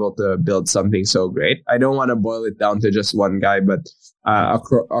is able to build something so great. I don't want to boil it down to just one guy, but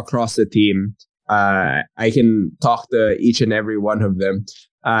across the team, I can talk to each and every one of them.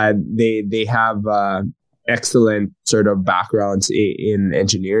 They have excellent sort of backgrounds in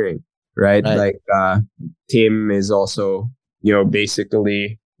engineering. Right? Like Tim is also,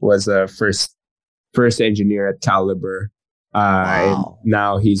 basically was a first engineer at Caliber. And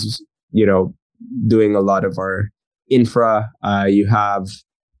now he's, doing a lot of our infra. We have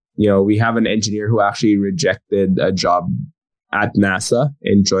an engineer who actually rejected a job at NASA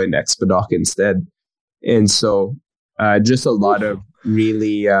and joined Expedoc instead. And so just a lot of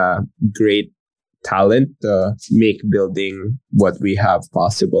really great talent to make building what we have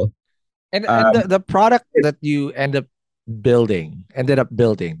possible. And the product that you ended up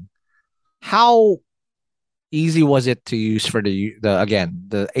building, how easy was it to use for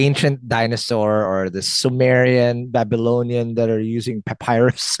the ancient dinosaur or the Sumerian, Babylonian that are using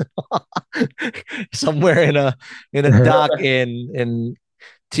papyrus somewhere in a dock in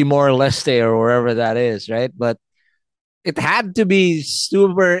Timor-Leste or wherever that is, right? But it had to be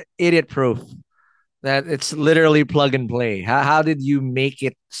super idiot proof. That it's literally plug and play. How did you make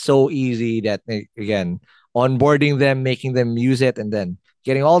it so easy that, again, onboarding them, making them use it, and then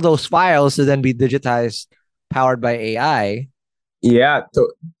getting all those files to then be digitized, powered by AI? Yeah,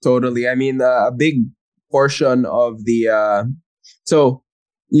 totally. I mean, a big portion of the... So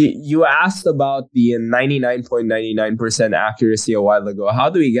you asked about the 99.99% accuracy a while ago.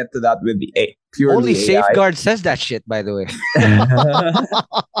 How do we get to that with the purely Only AI? Safeguard says that shit, by the way.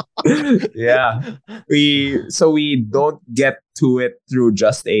 Yeah. We don't get to it through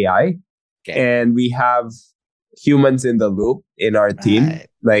just AI. Okay. And we have humans in the loop in our team. Right.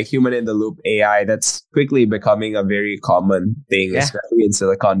 Like human in the loop AI, that's quickly becoming a very common thing, especially in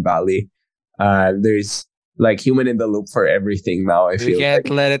Silicon Valley. There's like human in the loop for everything now. I feel You can't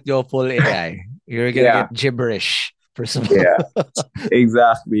let it go full AI. You're gonna get gibberish. Yeah,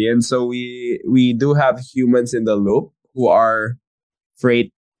 exactly. And so we do have humans in the loop who are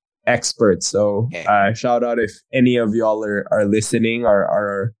freight experts. So shout out if any of y'all are listening,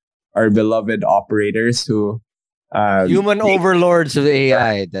 our beloved operators who human overlords of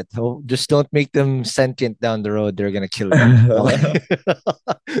AI that just don't make them sentient down the road. They're gonna kill them.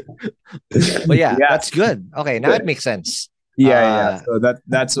 But that's good. Okay, now it makes sense. Yeah. So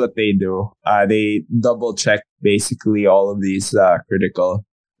that's what they do. They double check basically all of these critical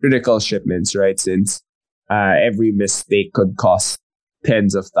shipments, right? Since every mistake could cost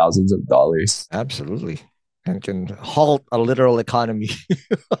tens of thousands of dollars. Absolutely, and can halt a literal economy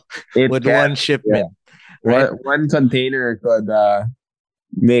with one shipment. Yeah. Right? One container could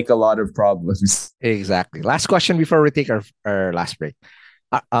make a lot of problems. Exactly. Last question before we take our last break.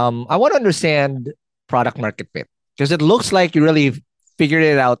 I want to understand product market fit because it looks like you really figured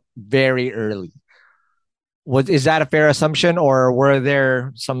it out very early. Is that a fair assumption, or were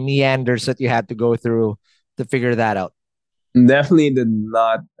there some meanders that you had to go through to figure that out? Definitely did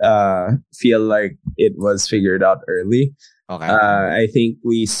not feel like it was figured out early. Okay. I think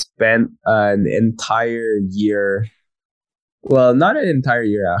we spent an entire year Well, not an entire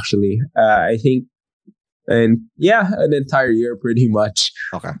year, actually. I think, an entire year pretty much.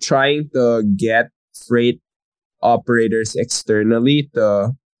 Okay. Trying to get freight operators externally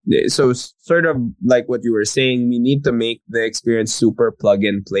so sort of like what you were saying, we need to make the experience super plug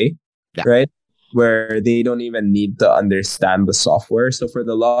and play, right? Where they don't even need to understand the software. So for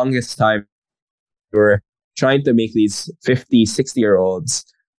the longest time, we were trying to make these 50, 60-year-olds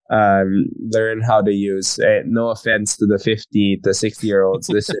learn how to use, no offense to the 50 to 60-year-olds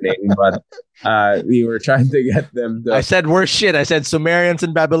listening, but we were trying to get them to... I said worse shit. I said Sumerians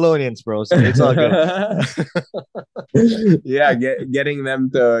and Babylonians, bro. So it's all good. Yeah, getting them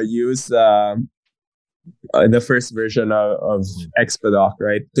to use the first version of Expedoc,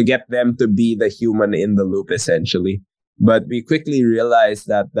 right? To get them to be the human in the loop, essentially. But we quickly realized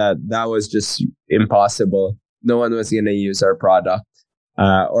that was just impossible. No one was going to use our product.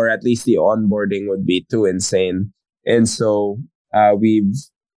 Or at least the onboarding would be too insane. And so we've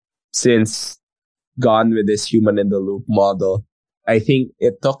since gone with this human in the loop model. I think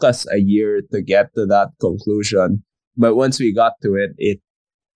it took us a year to get to that conclusion. But once we got to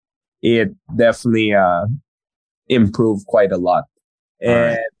it definitely improved quite a lot.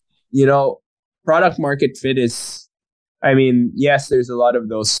 And, product market fit is, I mean, yes, there's a lot of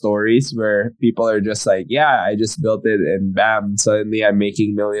those stories where people are just like, yeah, I just built it and bam, suddenly I'm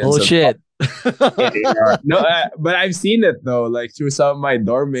making millions. Bullshit. No, but I've seen it though. Like through some of my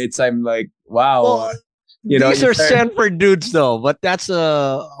dorm mates, I'm like, wow. Well, these are Stanford dudes though, but that's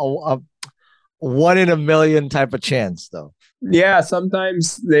a 1 in a million type of chance though. Yeah,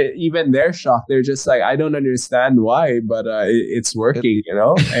 sometimes they're shocked. They're just like, I don't understand why, but it's working,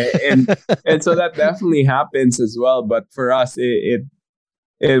 and so that definitely happens as well. But for us, it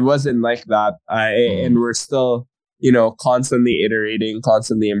wasn't like that, and we're still, constantly iterating,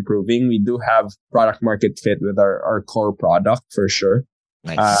 constantly improving. We do have product market fit with our core product for sure.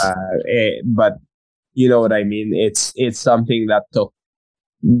 Nice. But you know what I mean. It's something that took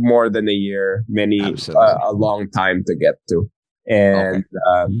more than a year, a long time to get to. And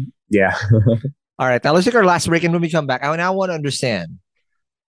yeah. All right, now let's take our last break, and when we come back, I now want to understand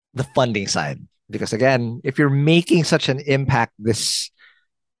the funding side. Because again, if you're making such an impact this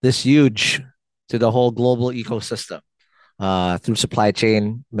huge to the whole global ecosystem through supply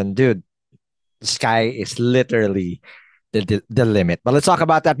chain, then dude, the sky is literally the limit. But let's talk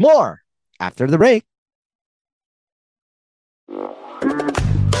about that more after the break.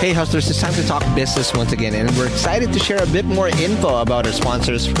 Hey Hustlers, it's time to talk business once again, and we're excited to share a bit more info about our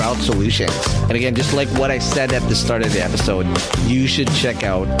sponsor, Sprout Solutions. And again, just like what I said at the start of the episode, you should check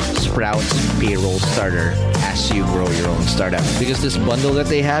out Sprout's Payroll Starter as you grow your own startup. Because this bundle that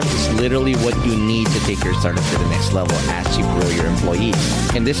they have is literally what you need to take your startup to the next level as you grow your employees.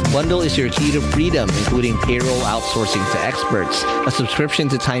 And this bundle is your key to freedom, including payroll outsourcing to experts, a subscription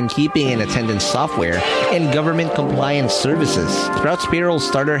to timekeeping and attendance software, and government compliance services. Sprout's Payroll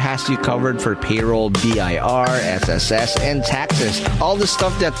Starter has you covered for payroll, BIR, SSS, and taxes. All the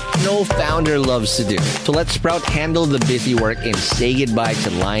stuff that no founder loves to do. So let Sprout handle the busy work and say goodbye to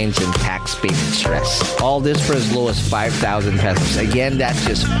lines and tax payment stress. All this for as low as 5,000 pesos. Again, that's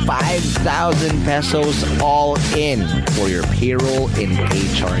just 5,000 pesos all in for your payroll and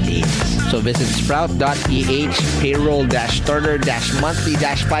HR needs. So visit sprout.ph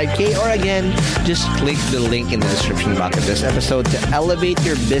payroll-starter-monthly-5K, or again, just click the link in the description box of this episode to elevate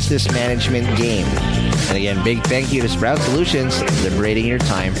your business management game. And again, big thank you to Sprout Solutions, liberating your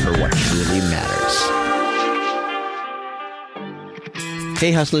time for what truly matters.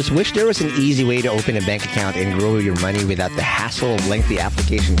 Hey Hustlers, wish there was an easy way to open a bank account and grow your money without the hassle of lengthy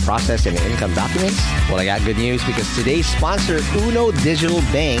application process and income documents? Well, I got good news, because today's sponsor, Uno Digital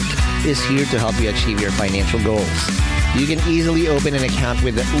Bank, is here to help you achieve your financial goals. You can easily open an account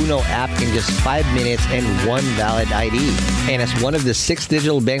with the Uno app in just 5 minutes and one valid ID. And as one of the 6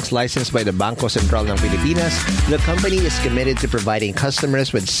 digital banks licensed by the Bangko Sentral ng Pilipinas, the company is committed to providing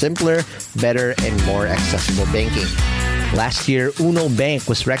customers with simpler, better, and more accessible banking. Last year, Uno Bank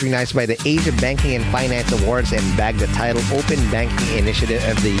was recognized by the Asia Banking and Finance Awards and bagged the title Open Banking Initiative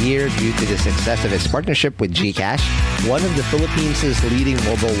of the Year due to the success of its partnership with GCash, one of the Philippines' leading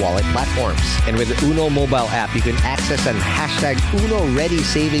mobile wallet platforms. And with the Uno mobile app, you can access an #Uno Ready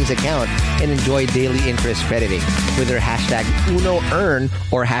savings account and enjoy daily interest crediting. With their #Uno Earn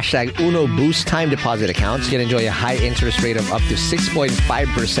or #Uno Boost time deposit accounts, you can enjoy a high interest rate of up to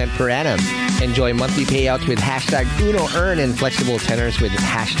 6.5% per annum. Enjoy monthly payouts with #Uno Earn and flexible tenors with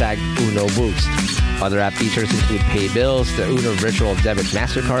 #Uno Boost. Other app features include pay bills, the Uno Virtual Debit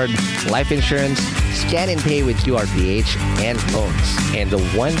MasterCard, life insurance, scan and pay with QRPH, and phones. And the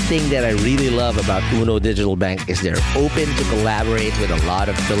one thing that I really love about Uno Digital Bank is they're open to collaborate with a lot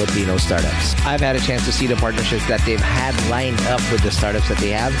of Filipino startups. I've had a chance to see the partnerships that they've had lined up with the startups that they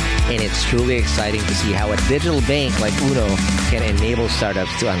have, and it's truly exciting to see how a digital bank like Uno can enable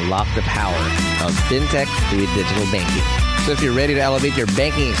startups to unlock the power of fintech through digital banking. So if you're ready to elevate your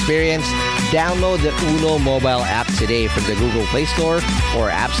banking experience, download the Uno mobile app today from the Google Play Store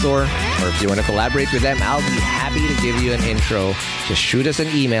or App Store. Or if you want to collaborate with them, I'll be happy to give you an intro. Just shoot us an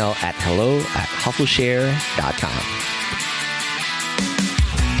email at hello@hustleshare.com.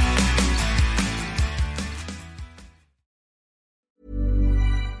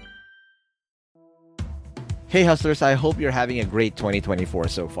 Hey Hustlers, I hope you're having a great 2024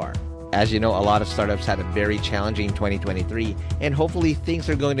 so far. As you know, a lot of startups had a very challenging 2023, and hopefully things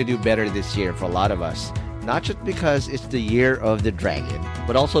are going to do better this year for a lot of us. Not just because it's the year of the dragon,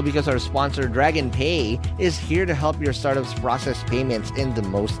 but also because our sponsor Dragon Pay is here to help your startups process payments in the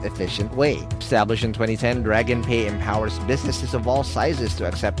most efficient way. Established in 2010, Dragon Pay empowers businesses of all sizes to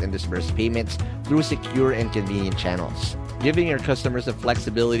accept and disburse payments through secure and convenient channels, giving your customers the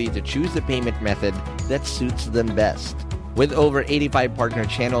flexibility to choose the payment method that suits them best. With over 85 partner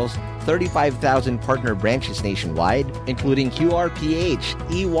channels, 35,000 partner branches nationwide, including QRPH,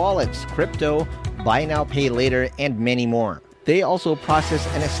 e-wallets, crypto, buy now, pay later, and many more. They also process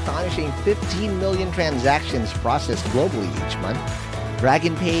an astonishing 15 million transactions processed globally each month.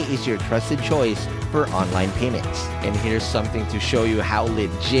 Dragon Pay is your trusted choice for online payments. And here's something to show you how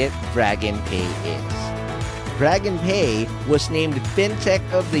legit Dragon Pay is. Dragon Pay was named FinTech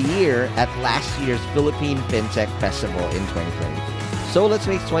of the Year at last year's Philippine FinTech Festival in 2023. So let's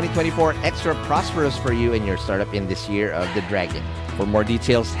make 2024 extra prosperous for you and your startup in this year of the dragon. For more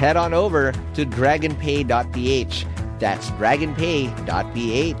details, head on over to dragonpay.ph. That's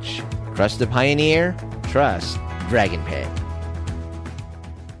dragonpay.ph. Trust the pioneer, trust Dragon Pay.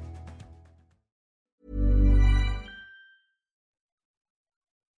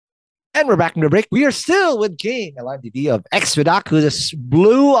 And we're back from the break. We are still with King LMDD of Expedoc, who just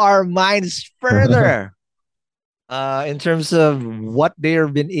blew our minds further in terms of what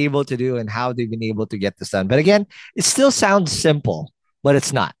they've been able to do and how they've been able to get this done. But again, it still sounds simple, but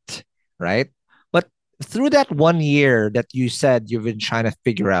it's not, right? But through that 1 year that you said you've been trying to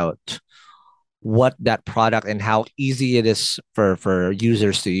figure out what that product and how easy it is for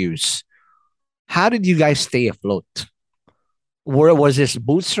users to use, how did you guys stay afloat? Was this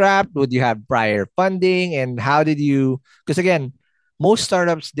bootstrapped? Would you have prior funding? And how did you, because again, most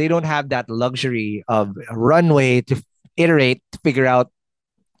startups, they don't have that luxury of runway to iterate, to figure out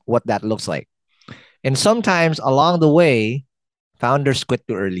what that looks like. And sometimes along the way, founders quit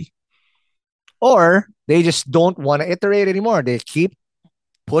too early. Or they just don't want to iterate anymore. They keep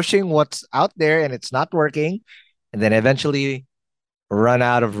pushing what's out there and it's not working. And then eventually run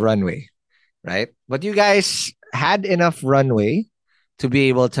out of runway, right? But you guys had enough runway to be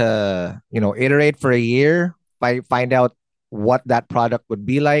able to, iterate for a year, find out what that product would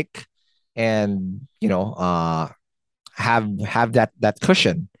be like, and have that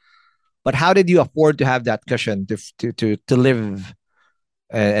cushion. But how did you afford to have that cushion to live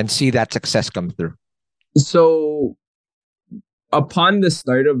and see that success come through? So upon the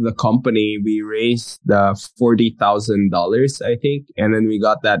start of the company, we raised $40,000, I think, and then we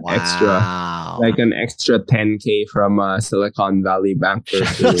got that an extra $10K from Silicon Valley Bank.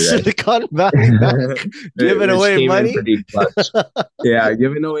 Silicon Valley Bank giving away money. Pretty clutch. Yeah,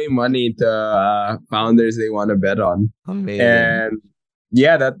 giving away money to founders they want to bet on. Amazing. And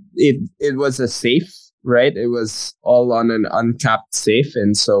yeah, that it was a safe. Right, it was all on an uncapped safe,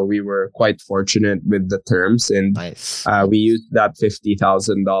 and so we were quite fortunate with the terms. And nice. We used that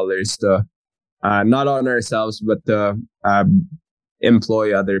 $50,000 to not on ourselves, but to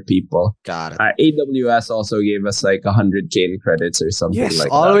employ other people. Got it. AWS also gave us like 100K in credits or something like that.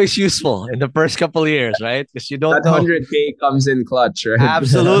 Always useful in the first couple of years, right? Because you don't know. 100K comes in clutch, right?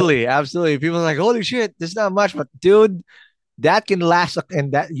 Absolutely. People are like, holy shit, this is not much, but dude, that can last,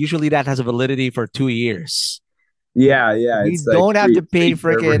 and that usually that has a validity for 2 years. Yeah. You don't have to pay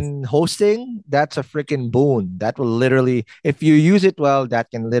freaking hosting. That's a freaking boon. That will literally, if you use it well,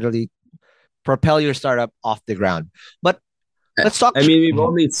 that can literally propel your startup off the ground. But let's talk. I mean, we've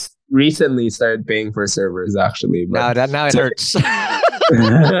only recently started paying for servers, actually. But now it hurts.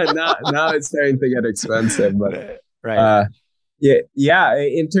 now it's starting to get expensive. But right. Yeah.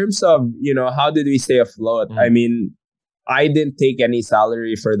 In terms of how did we stay afloat? I mean, I didn't take any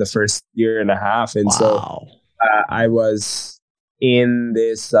salary for the first year and a half, and so I was in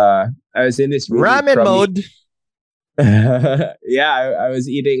this really Ramen crummy- mode. Yeah, I was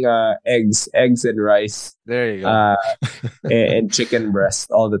eating eggs and rice There you go. and chicken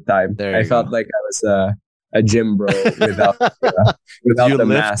breast all the time. There I you felt go. like I was a gym bro without without You the lift?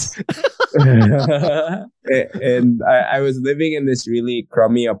 mask. And I was living in this really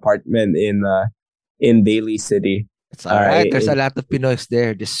crummy apartment in Daly City. It's all right. There's a it- lot of Pinoys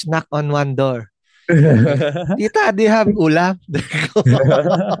there. Just knock on one door. Tita, do you have ulam? There you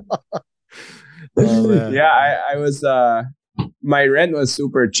go. Oh, man. Yeah, I was my rent was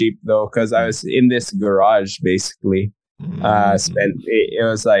super cheap though because I was in this garage basically. Spent it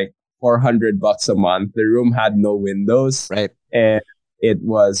was like $400 a month. The room had no windows, Right. and it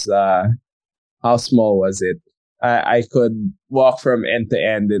was how small was it? I could walk from end to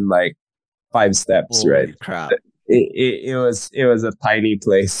end in like 5 steps, Holy right? crap. It was a tiny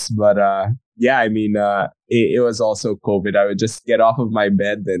place, but yeah, I mean it was also COVID. I would just get off of my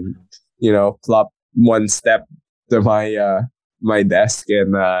bed and plop 1 step to my desk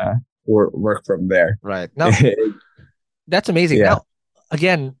and work from there. Right. Now, that's amazing. Yeah. Now,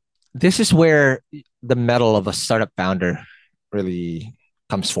 again, this is where the mettle of a startup founder really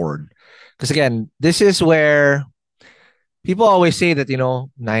comes forward. Because again, this is where people always say that,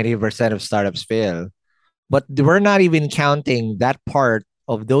 90% of startups fail. But we're not even counting that part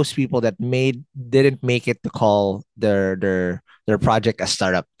of those people that didn't make it to call their project a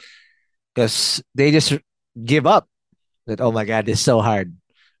startup. Because they just give up. That, oh my God, this is so hard.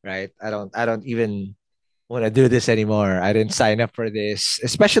 Right? I don't even want to do this anymore. I didn't sign up for this,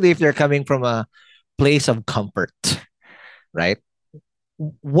 especially if they're coming from a place of comfort, right?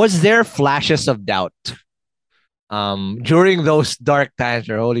 Was there flashes of doubt during those dark times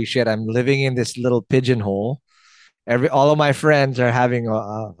where, holy shit, I'm living in this little pigeonhole. All of my friends are having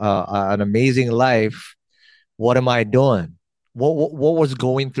an amazing life. What am I doing? What was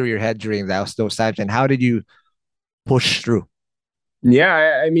going through your head during those times, and how did you push through?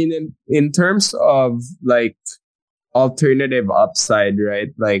 Yeah, I mean, in terms of like alternative upside, right?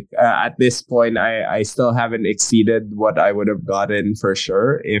 Like at this point, I still haven't exceeded what I would have gotten for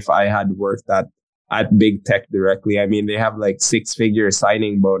sure if I had worked at big tech directly. I mean, they have like 6-figure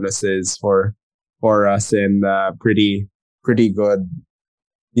signing bonuses for us and pretty good,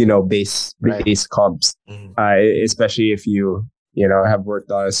 base comps, especially if you have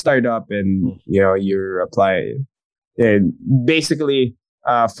worked on a startup and you're applying. And basically,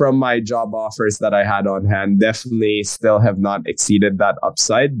 from my job offers that I had on hand, definitely still have not exceeded that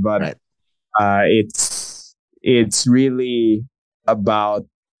upside. But it's really about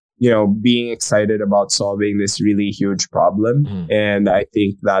being excited about solving this really huge problem, and I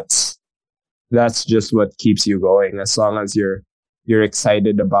think that's just what keeps you going. As long as you're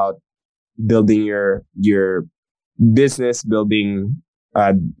excited about building your business, building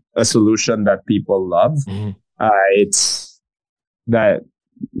a solution that people love. It's that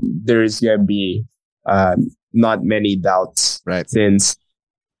there's gonna be not many doubts, right? Since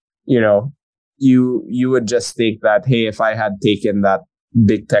you would just think that, hey, if I had taken that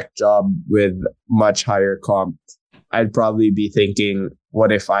big tech job with much higher comp, I'd probably be thinking,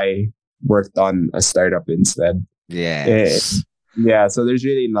 what if I worked on a startup instead? Yes. Yeah. So there's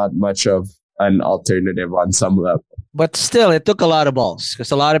really not much of an alternative on some level. But still, it took a lot of balls because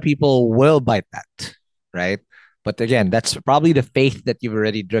a lot of people will bite that, right? But again, that's probably the faith that you've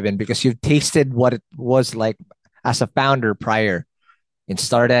already driven because you've tasted what it was like as a founder prior in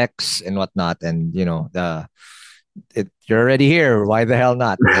StartX and whatnot. And, you're already here. Why the hell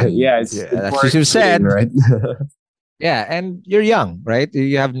not? And, that's what you said. Right? Yeah. And you're young, right?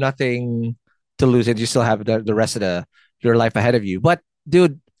 You have nothing to lose and you still have the rest of your life ahead of you. But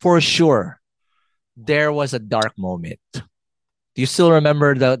dude, for sure, there was a dark moment. Do you still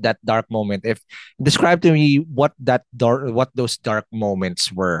remember that dark moment? If describe to me what those dark moments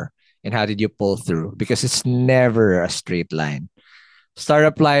were and how did you pull through? Because it's never a straight line.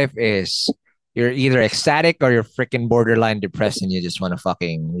 Startup life is you're either ecstatic or you're freaking borderline depressed and you just want to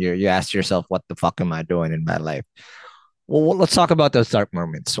you ask yourself, what the fuck am I doing in my life? Well, let's talk about those dark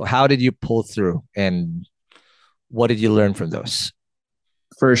moments. So how did you pull through and what did you learn from those?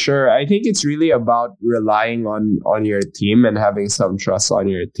 For sure. I think it's really about relying on your team and having some trust on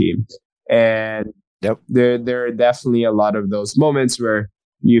your team. And there are definitely a lot of those moments where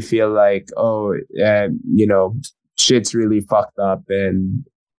you feel like, shit's really fucked up and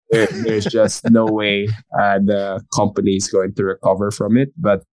there's just no way the company's going to recover from it.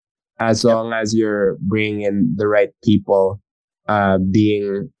 But as long as you're bringing in the right people,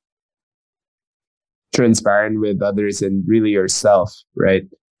 being transparent with others and really yourself, right?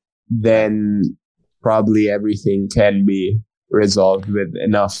 Then probably everything can be resolved with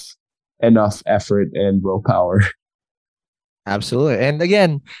enough effort and willpower. Absolutely. And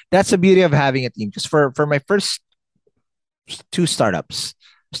again, that's the beauty of having a team. Because for my first two startups, I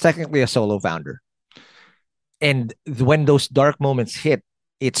was technically a solo founder. And when those dark moments hit,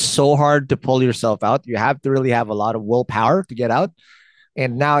 it's so hard to pull yourself out. You have to really have a lot of willpower to get out.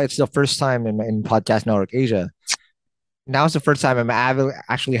 And now it's the first time in Podcast Network Asia. Now it's the first time I'm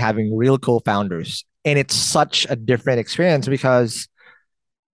actually having real co-founders. And it's such a different experience because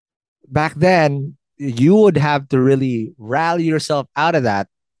back then, you would have to really rally yourself out of that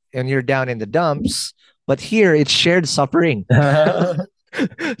and you're down in the dumps. But here it's shared suffering. So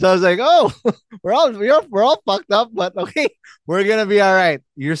I was like, oh, we're all fucked up, but okay, we're gonna be all right.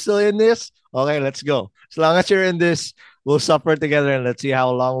 You're still in this? Okay, let's go. As long as you're in this, we'll suffer together and let's see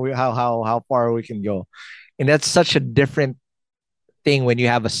how long how far we can go. And that's such a different thing when you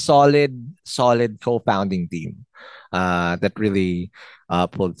have a solid co-founding team that really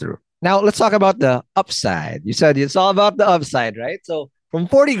pulled through. Now let's talk about the upside. You said it's all about the upside, right? So from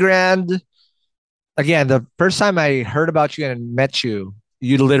 40 grand, again, the first time I heard about you and met you,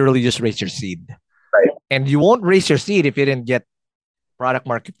 you literally just raised your seed. Right. And you won't raise your seed if you didn't get product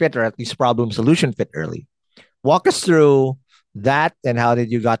market fit or at least problem solution fit early. Walk us through that and how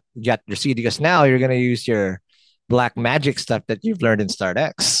did you get your seed? Because now you're going to use your black magic stuff that you've learned in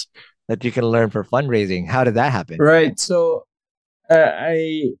StartX that you can learn for fundraising. How did that happen? Right. So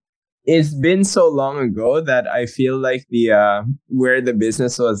it's been so long ago that I feel like the where the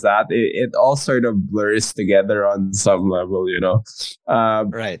business was at, it all sort of blurs together on some level, you know.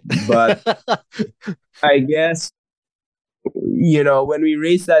 Right. But I guess, you know, when we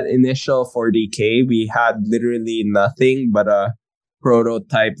raised that initial 40K, we had literally nothing but a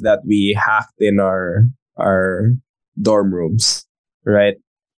prototype that we hacked in our dorm rooms, right?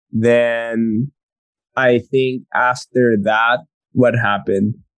 Then I think after that, what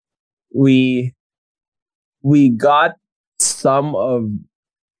happened? We got some of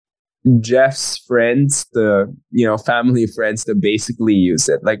Jeff's friends, family friends, to basically use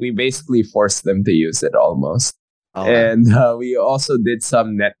it. Like we basically forced them to use it almost. Oh, and we also did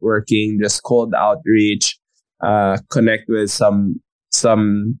some networking, just cold outreach, connect with some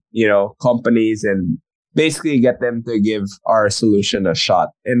companies and basically get them to give our solution a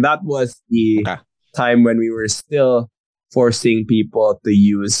shot. And that was the time when we were still forcing people to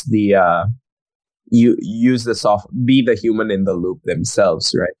use the be the human in the loop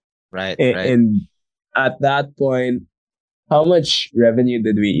themselves, right? Right. And at that point, how much revenue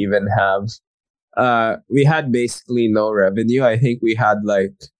did we even have? We had basically no revenue. I think we had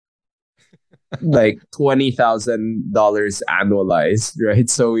like $20,000 annualized, right?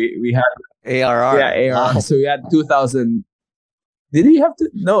 So we had ARR. Yeah, ARR. Wow. So we had 2,000. Did we have to?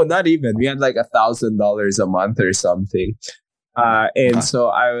 No, not even. We had like $1,000 a month or something. So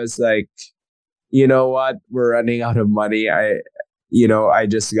I was like, you know what? We're running out of money. I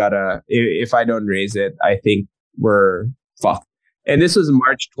just gotta, if I don't raise it, I think we're fucked. And this was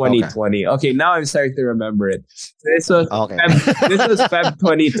March 2020. Okay, now I'm starting to remember it. This was Feb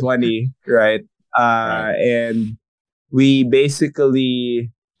 2020, right? And we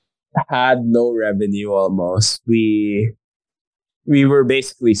basically had no revenue almost. We were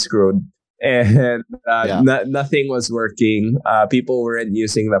basically screwed, and nothing was working. People weren't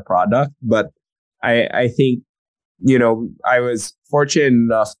using the product, but I think, I was fortunate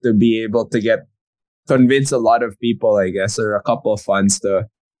enough to be able to convince a lot of people, I guess, or a couple of funds to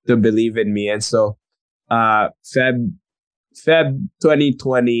believe in me. And so Feb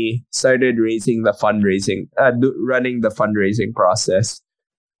 2020 started raising the fundraising, running the fundraising process.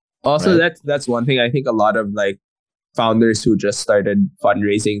 Also, that's one thing. I think a lot of like founders who just started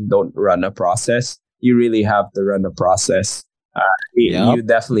fundraising don't run a process. You really have to run a process. You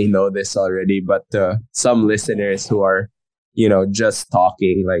definitely know this already, but some listeners who are, just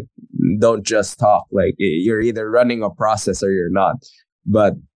talking, like, don't just talk. Like, you're either running a process or you're not.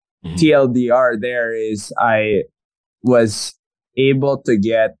 But TLDR there is, I was able to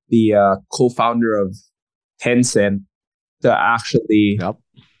get the co-founder of Tencent to actually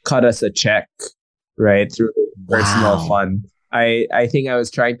cut us a check, right, through personal fund. I think I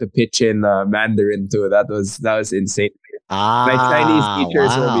was trying to pitch in Mandarin too. That was insane. My Chinese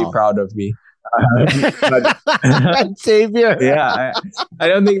teachers will be proud of me. Savior. Yeah, I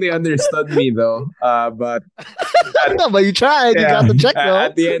don't think they understood me though. But but you tried. You got the check though.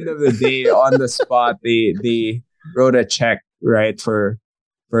 At the end of the day, on the spot, they wrote a check, right, for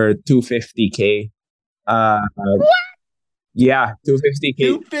 $250K. Yeah, $250K.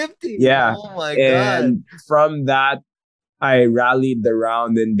 $250. Yeah. Oh my god. And from that, I rallied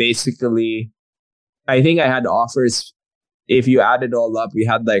around and basically, I think I had offers if you add it all up, we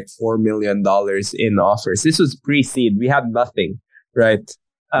had like $4 million in offers. This was pre-seed. We had nothing, right?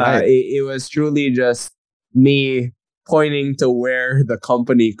 It was truly just me pointing to where the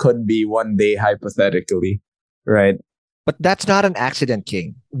company could be one day, hypothetically, right? But that's not an accident,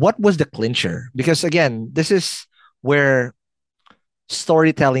 King. What was the clincher? Because again, this is where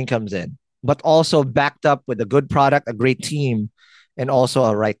storytelling comes in, but also backed up with a good product, a great team, and also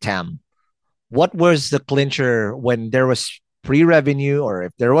a right TAM. What was the clincher when there was pre-revenue, or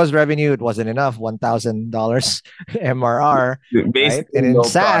if there was revenue, it wasn't enough, $1,000 MRR, basically, right? And in no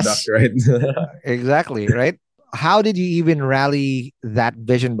SaaS, product, right? exactly, right? How did you even rally that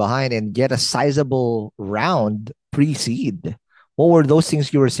vision behind and get a sizable round pre-seed? What were those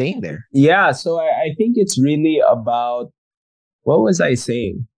things you were saying there? Yeah, so I think it's really about, what was I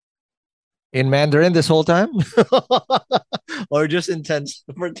saying? In Mandarin this whole time? Or just in 10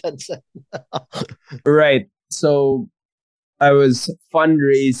 for 10 cents? Right. So I was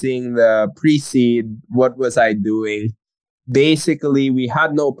fundraising the pre-seed. What was I doing? Basically, we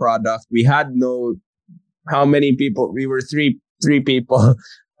had no product. We had no, how many people? We were three people.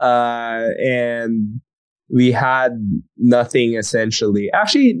 And we had nothing essentially.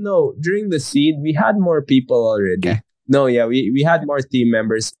 Actually, no, during the seed, we had more people already. Okay. No, yeah, we had more team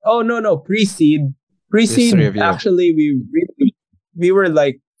members. Oh, no, pre-seed. Pre-seed, actually, we were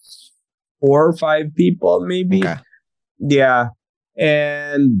like 4 or 5 people, maybe. Okay. Yeah.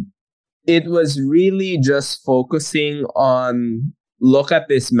 And it was really just focusing on, look at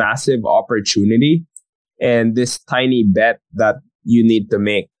this massive opportunity and this tiny bet that you need to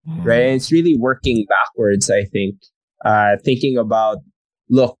make, right? And it's really working backwards, I think. Thinking about,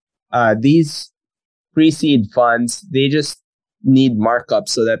 look, these pre-seed funds, they just need markup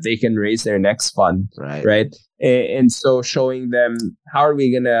so that they can raise their next fund, right? And so showing them, how are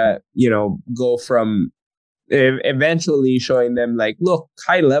we gonna, go from, eventually showing them like, look,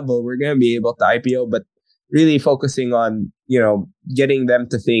 high level, we're gonna be able to IPO, but really focusing on, getting them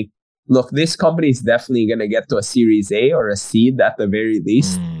to think, look, this company is definitely gonna get to a Series A or a seed at the very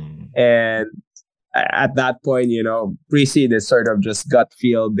least. And at that point, pre-seed is sort of just gut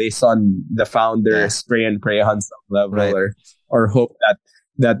feel based on the founder, spray and pray on some level, or hope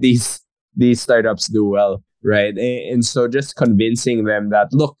that these startups do well, right? And so just convincing them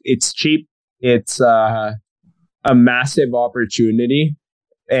that, look, it's cheap, it's a massive opportunity,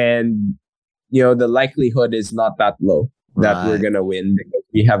 and the likelihood is not that low that we're gonna win because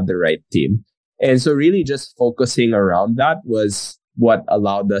we have the right team. And so really just focusing around that was what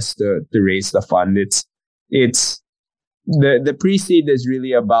allowed us to raise the fund. It's the pre-seed is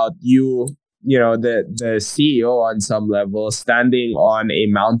really about the CEO on some level standing on a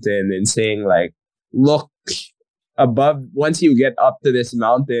mountain and saying like, look, above, once you get up to this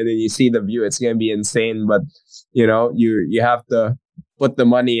mountain and you see the view, it's going to be insane, but you have to put the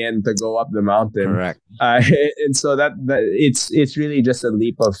money in to go up the mountain. Correct. And so that it's really just a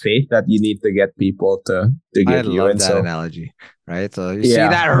leap of faith that you need to get people to give you. I love and that analogy, right? So you see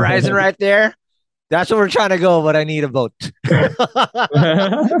that horizon right there? That's what we're trying to go, but I need a boat.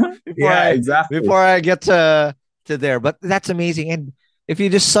 Exactly. Before I get to there. But that's amazing. And if you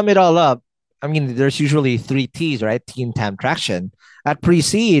just sum it all up, I mean, there's usually 3 T's, right? Team, TAM, traction. At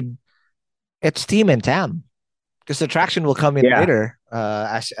pre-seed, it's team and TAM, because the traction will come in later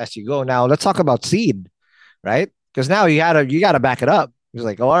as you go. Now let's talk about seed, right? Because now you gotta back it up. It's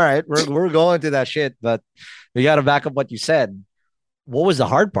like, oh, all right, we're going to that shit, but you gotta back up what you said. What was the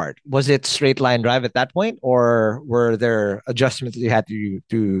hard part? Was it straight line drive at that point, or were there adjustments that you had to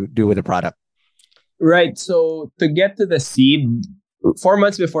do with the product? Right. So to get to the seed, 4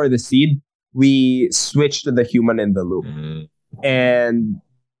 months before the seed, we switched to the human in the loop. And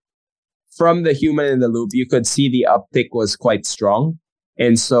from the human in the loop, you could see the uptick was quite strong.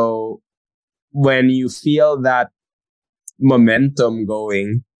 And so when you feel that momentum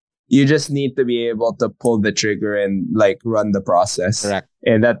going, you just need to be able to pull the trigger and like run the process. Correct.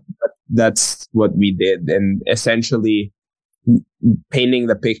 And that's what we did. And essentially painting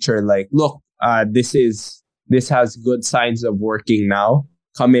the picture like, look, this has good signs of working now.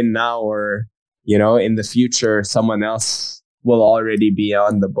 Come in now, or, in the future, someone else will already be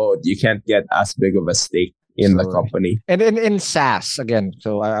on the boat. You can't get as big of a stake in the company. And in SaaS, again,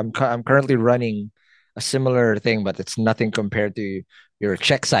 so I'm currently running a similar thing, but it's nothing compared to your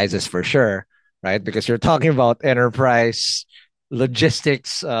check sizes for sure, right? Because you're talking about enterprise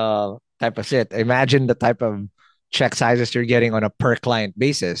logistics type of shit. Imagine the type of check sizes you're getting on a per client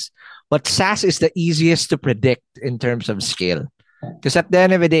basis. But SaaS is the easiest to predict in terms of scale. Because at the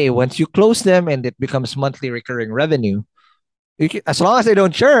end of the day, once you close them and it becomes monthly recurring revenue, as long as they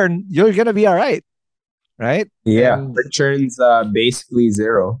don't churn, you're going to be all right. right? Yeah, And returns basically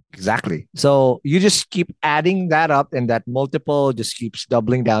zero. exactly. So you just keep adding that up, and that multiple just keeps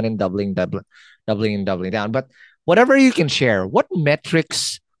doubling down and doubling and doubling down. But whatever you can share, what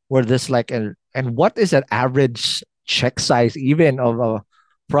metrics were this like, and what is an average check size even of a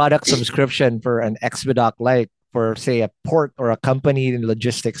product subscription for an Expedoc, like for say a port or a company in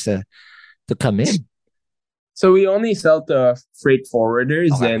logistics to come in? So we only sell to freight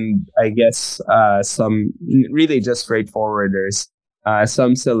forwarders, Okay. and I guess some really just freight forwarders,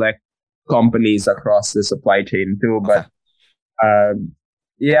 some select companies across the supply chain too. But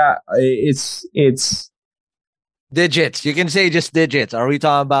yeah, it's Digits. You can say just digits. Are we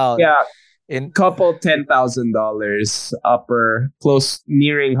talking about yeah, in couple $10,000 upper, close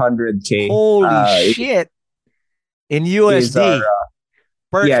nearing 100K. holy shit in Is our USD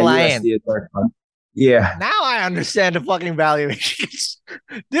per yeah client? USD is our fund. Yeah. Now I understand the fucking valuations.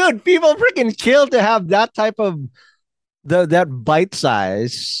 Dude, people freaking kill to have that type of that bite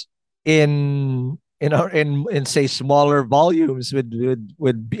size in say smaller volumes with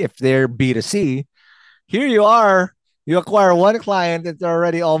if they're B2C. Here you are, you acquire one client that's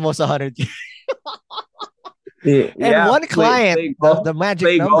already almost 100. And Yeah, one client, play golf, the magic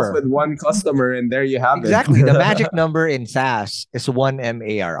play golf number. with one customer, and there you have Exactly. it. The magic number in SaaS is 1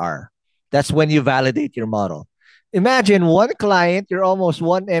 MARR. That's when you validate your model. Imagine one client, you're almost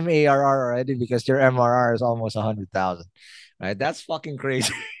 1 MARR already because your MRR is almost 100,000. Right? That's fucking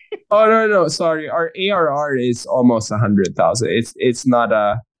crazy. Oh no, sorry. Our ARR is almost 100,000. It's not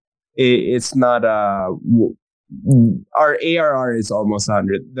a our ARR is almost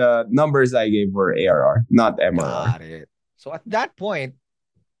 100. The numbers I gave were ARR, not MRR. Got it. So at that point,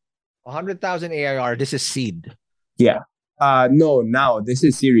 100,000 ARR, this is seed. Yeah. No, now this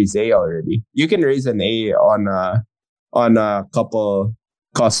is Series A already. You can raise an A on a couple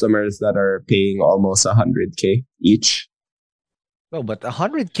customers that are paying almost 100K each No, but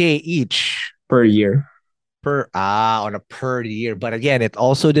 100K each per year. on a per year. But again, it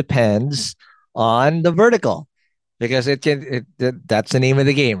also depends on the vertical because that's the name of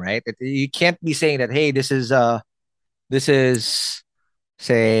the game, right? You can't be saying that, hey, this is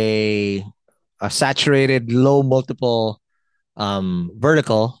say a saturated low multiple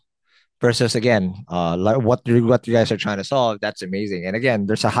vertical versus again like what you guys are trying to solve. That's amazing. And again,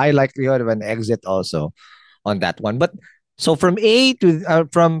 there's a high likelihood of an exit also on that one. But so from A to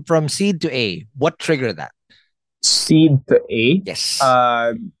from seed to A, what triggered that? Seed to A. Yes.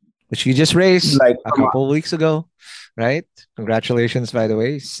 Uh, Which you just raised like a couple of weeks ago, right? Congratulations, by the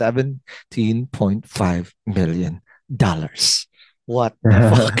way, $17.5 million. What the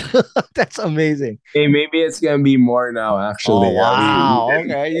fuck? That's amazing. Hey, maybe it's gonna be more now. Actually, Oh, wow.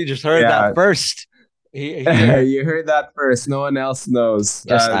 Okay, you just heard that first. Here. You heard that first. No one else knows.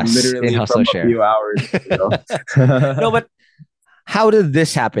 Just us literally in Hustle from Share. a few hours. No, but how did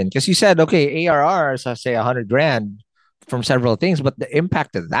this happen? Because you said, okay, ARR is, say, 100 grand from several things, but the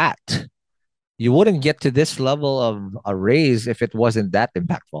impact of that, you wouldn't get to this level of a raise if it wasn't that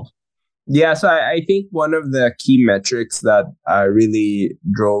impactful. Yeah, so I think one of the key metrics that really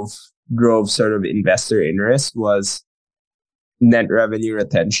drove sort of investor interest was net revenue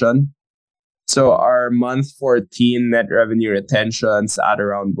retention. So our month 14 net revenue retention's at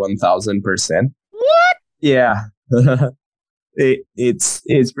around 1,000%. What? Yeah.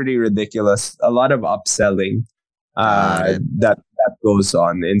 It's pretty ridiculous. A lot of upselling that goes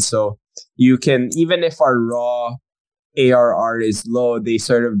on. And so you can, even if our raw ARR is low, they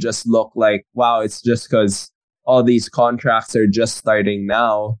sort of just look like, wow, it's just because all these contracts are just starting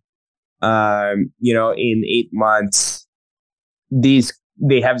now. In 8 months, they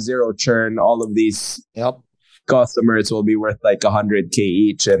have zero churn. All of these customers will be worth like 100K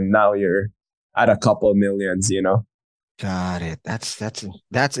each, and now you're at a couple millions. Got it.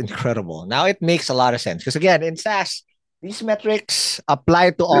 That's incredible. Now it makes a lot of sense because again, in SaaS, these metrics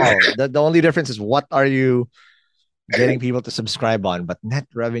apply to all. The only difference is what are you getting people to subscribe on, but net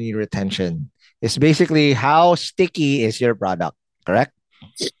revenue retention is basically how sticky is your product, correct?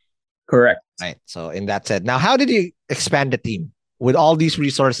 Correct. Right. So in that said, now how did you expand the team with all these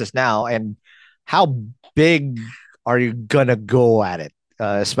resources now, and how big are you gonna go at it,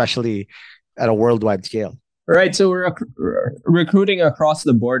 especially at a worldwide scale? Right. So we're recruiting across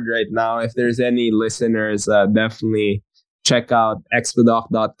the board right now. If there's any listeners, definitely check out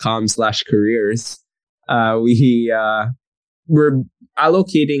expedoc.com/careers. We're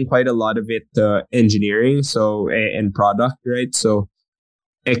allocating quite a lot of it to engineering, and product, right? So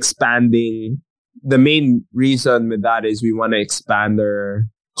expanding, the main reason with that is we want to expand our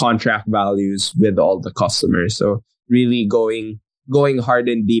contract values with all the customers. So really going hard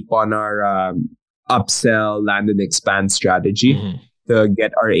and deep on our upsell, land and expand strategy to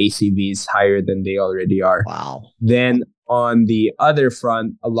get our ACVs higher than they already are. Wow. Then on the other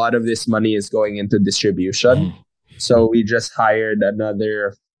front, a lot of this money is going into distribution. So we just hired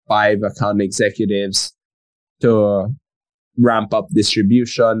another 5 account executives to ramp up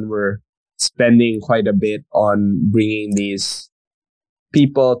distribution. We're spending quite a bit on bringing these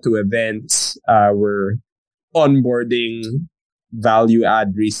people to events. We're onboarding value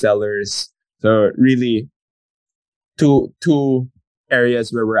add resellers. So really two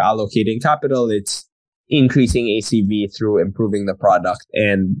areas where we're allocating capital. It's increasing ACV through improving the product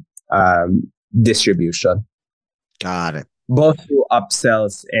and distribution. Got it. Both through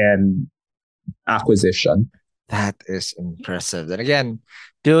upsells and acquisition. That is impressive. And again,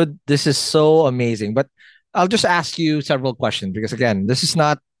 dude, this is so amazing. But I'll just ask you several questions because again, this is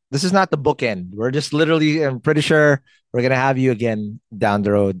not the bookend. We're just literally, I'm pretty sure we're gonna have you again down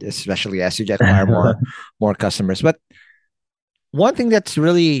the road, especially as you get more customers. But one thing that's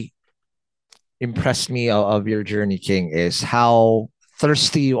really impressed me of your journey, King, is how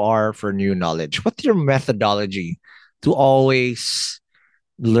thirsty you are for new knowledge. What's your methodology to always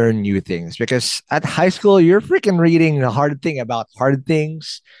learn new things? Because at high school, you're freaking reading the hard thing about hard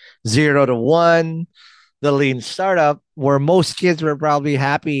things, 0 to 1, the lean startup, where most kids were probably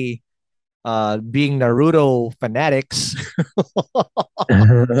happy being Naruto fanatics.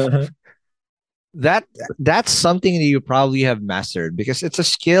 That's something that you probably have mastered because it's a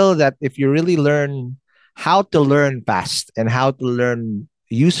skill that if you really learn how to learn fast and how to learn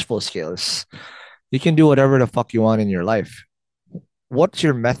useful skills, you can do whatever the fuck you want in your life. What's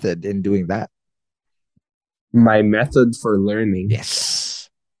your method in doing that? My method for learning? Yes.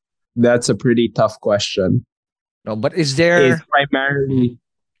 That's a pretty tough question. No, but is there... It's primarily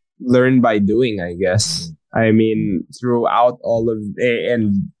learn by doing, I guess. I mean, throughout all of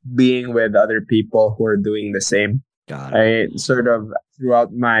and being with other people who are doing the same. Got it. I sort of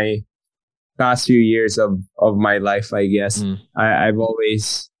throughout my past few years of my life, I guess, I've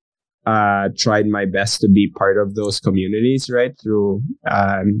always tried my best to be part of those communities, right? Through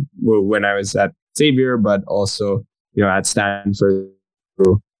when I was at Xavier, but also at Stanford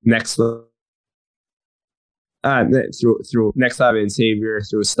through Next through Next Lab in Xavier,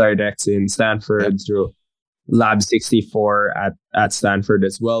 through StartX in Stanford, through Lab 64 at Stanford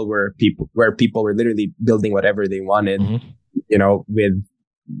as well, where people were literally building whatever they wanted,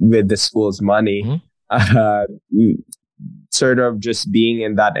 with the school's money. Sort of just being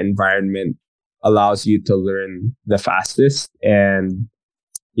in that environment allows you to learn the fastest, and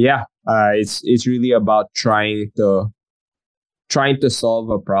it's really about trying to solve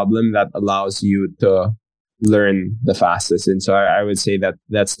a problem that allows you to learn the fastest. And so I would say that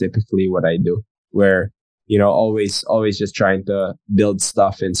that's typically what I do, where always just trying to build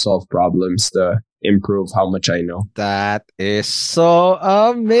stuff and solve problems to improve how much I know. That is so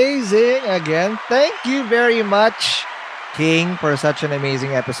amazing. Again, thank you very much, King, for such an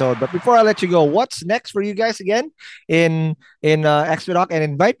amazing episode. But before I let you go, what's next for you guys again in Expedoc? And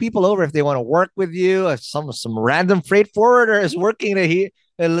invite people over if they want to work with you. Some random freight forwarder is working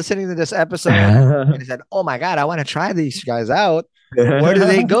listening to this episode and he said, "Oh my God, I want to try these guys out." Where do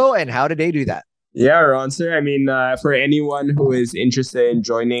they go and how do they do that? Yeah, Ron, sir. I mean, for anyone who is interested in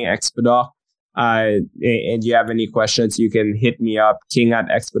joining Expedoc, and you have any questions, you can hit me up,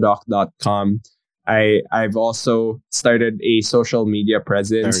 king@expedoc.com. I've also started a social media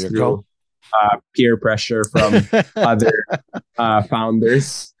presence through peer pressure from other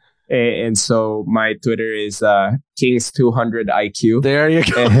founders. And so my Twitter is Kings200IQ. There you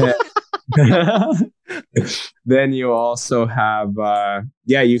go. Then you also have,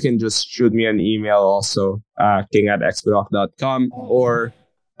 you can just shoot me an email also, king@expedoc.com. Or,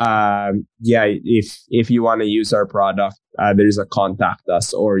 if you want to use our product, there's a contact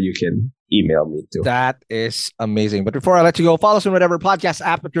us, or you can email me too. That is amazing. But before I let you go, follow us on whatever podcast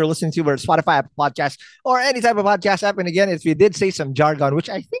app that you're listening to, whether it's Spotify, Apple Podcasts, or any type of podcast app. And again, if you did say some jargon, which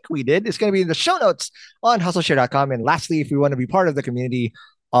I think we did, it's going to be in the show notes on hustleshare.com. And lastly, if you want to be part of the community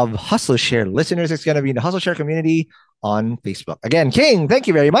of HustleShare listeners, it's going to be in the HustleShare community on Facebook. Again, King, thank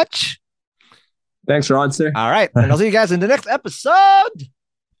you very much. Thanks, Ron, sir. All right. And I'll see you guys in the next episode.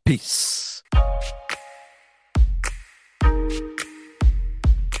 Peace.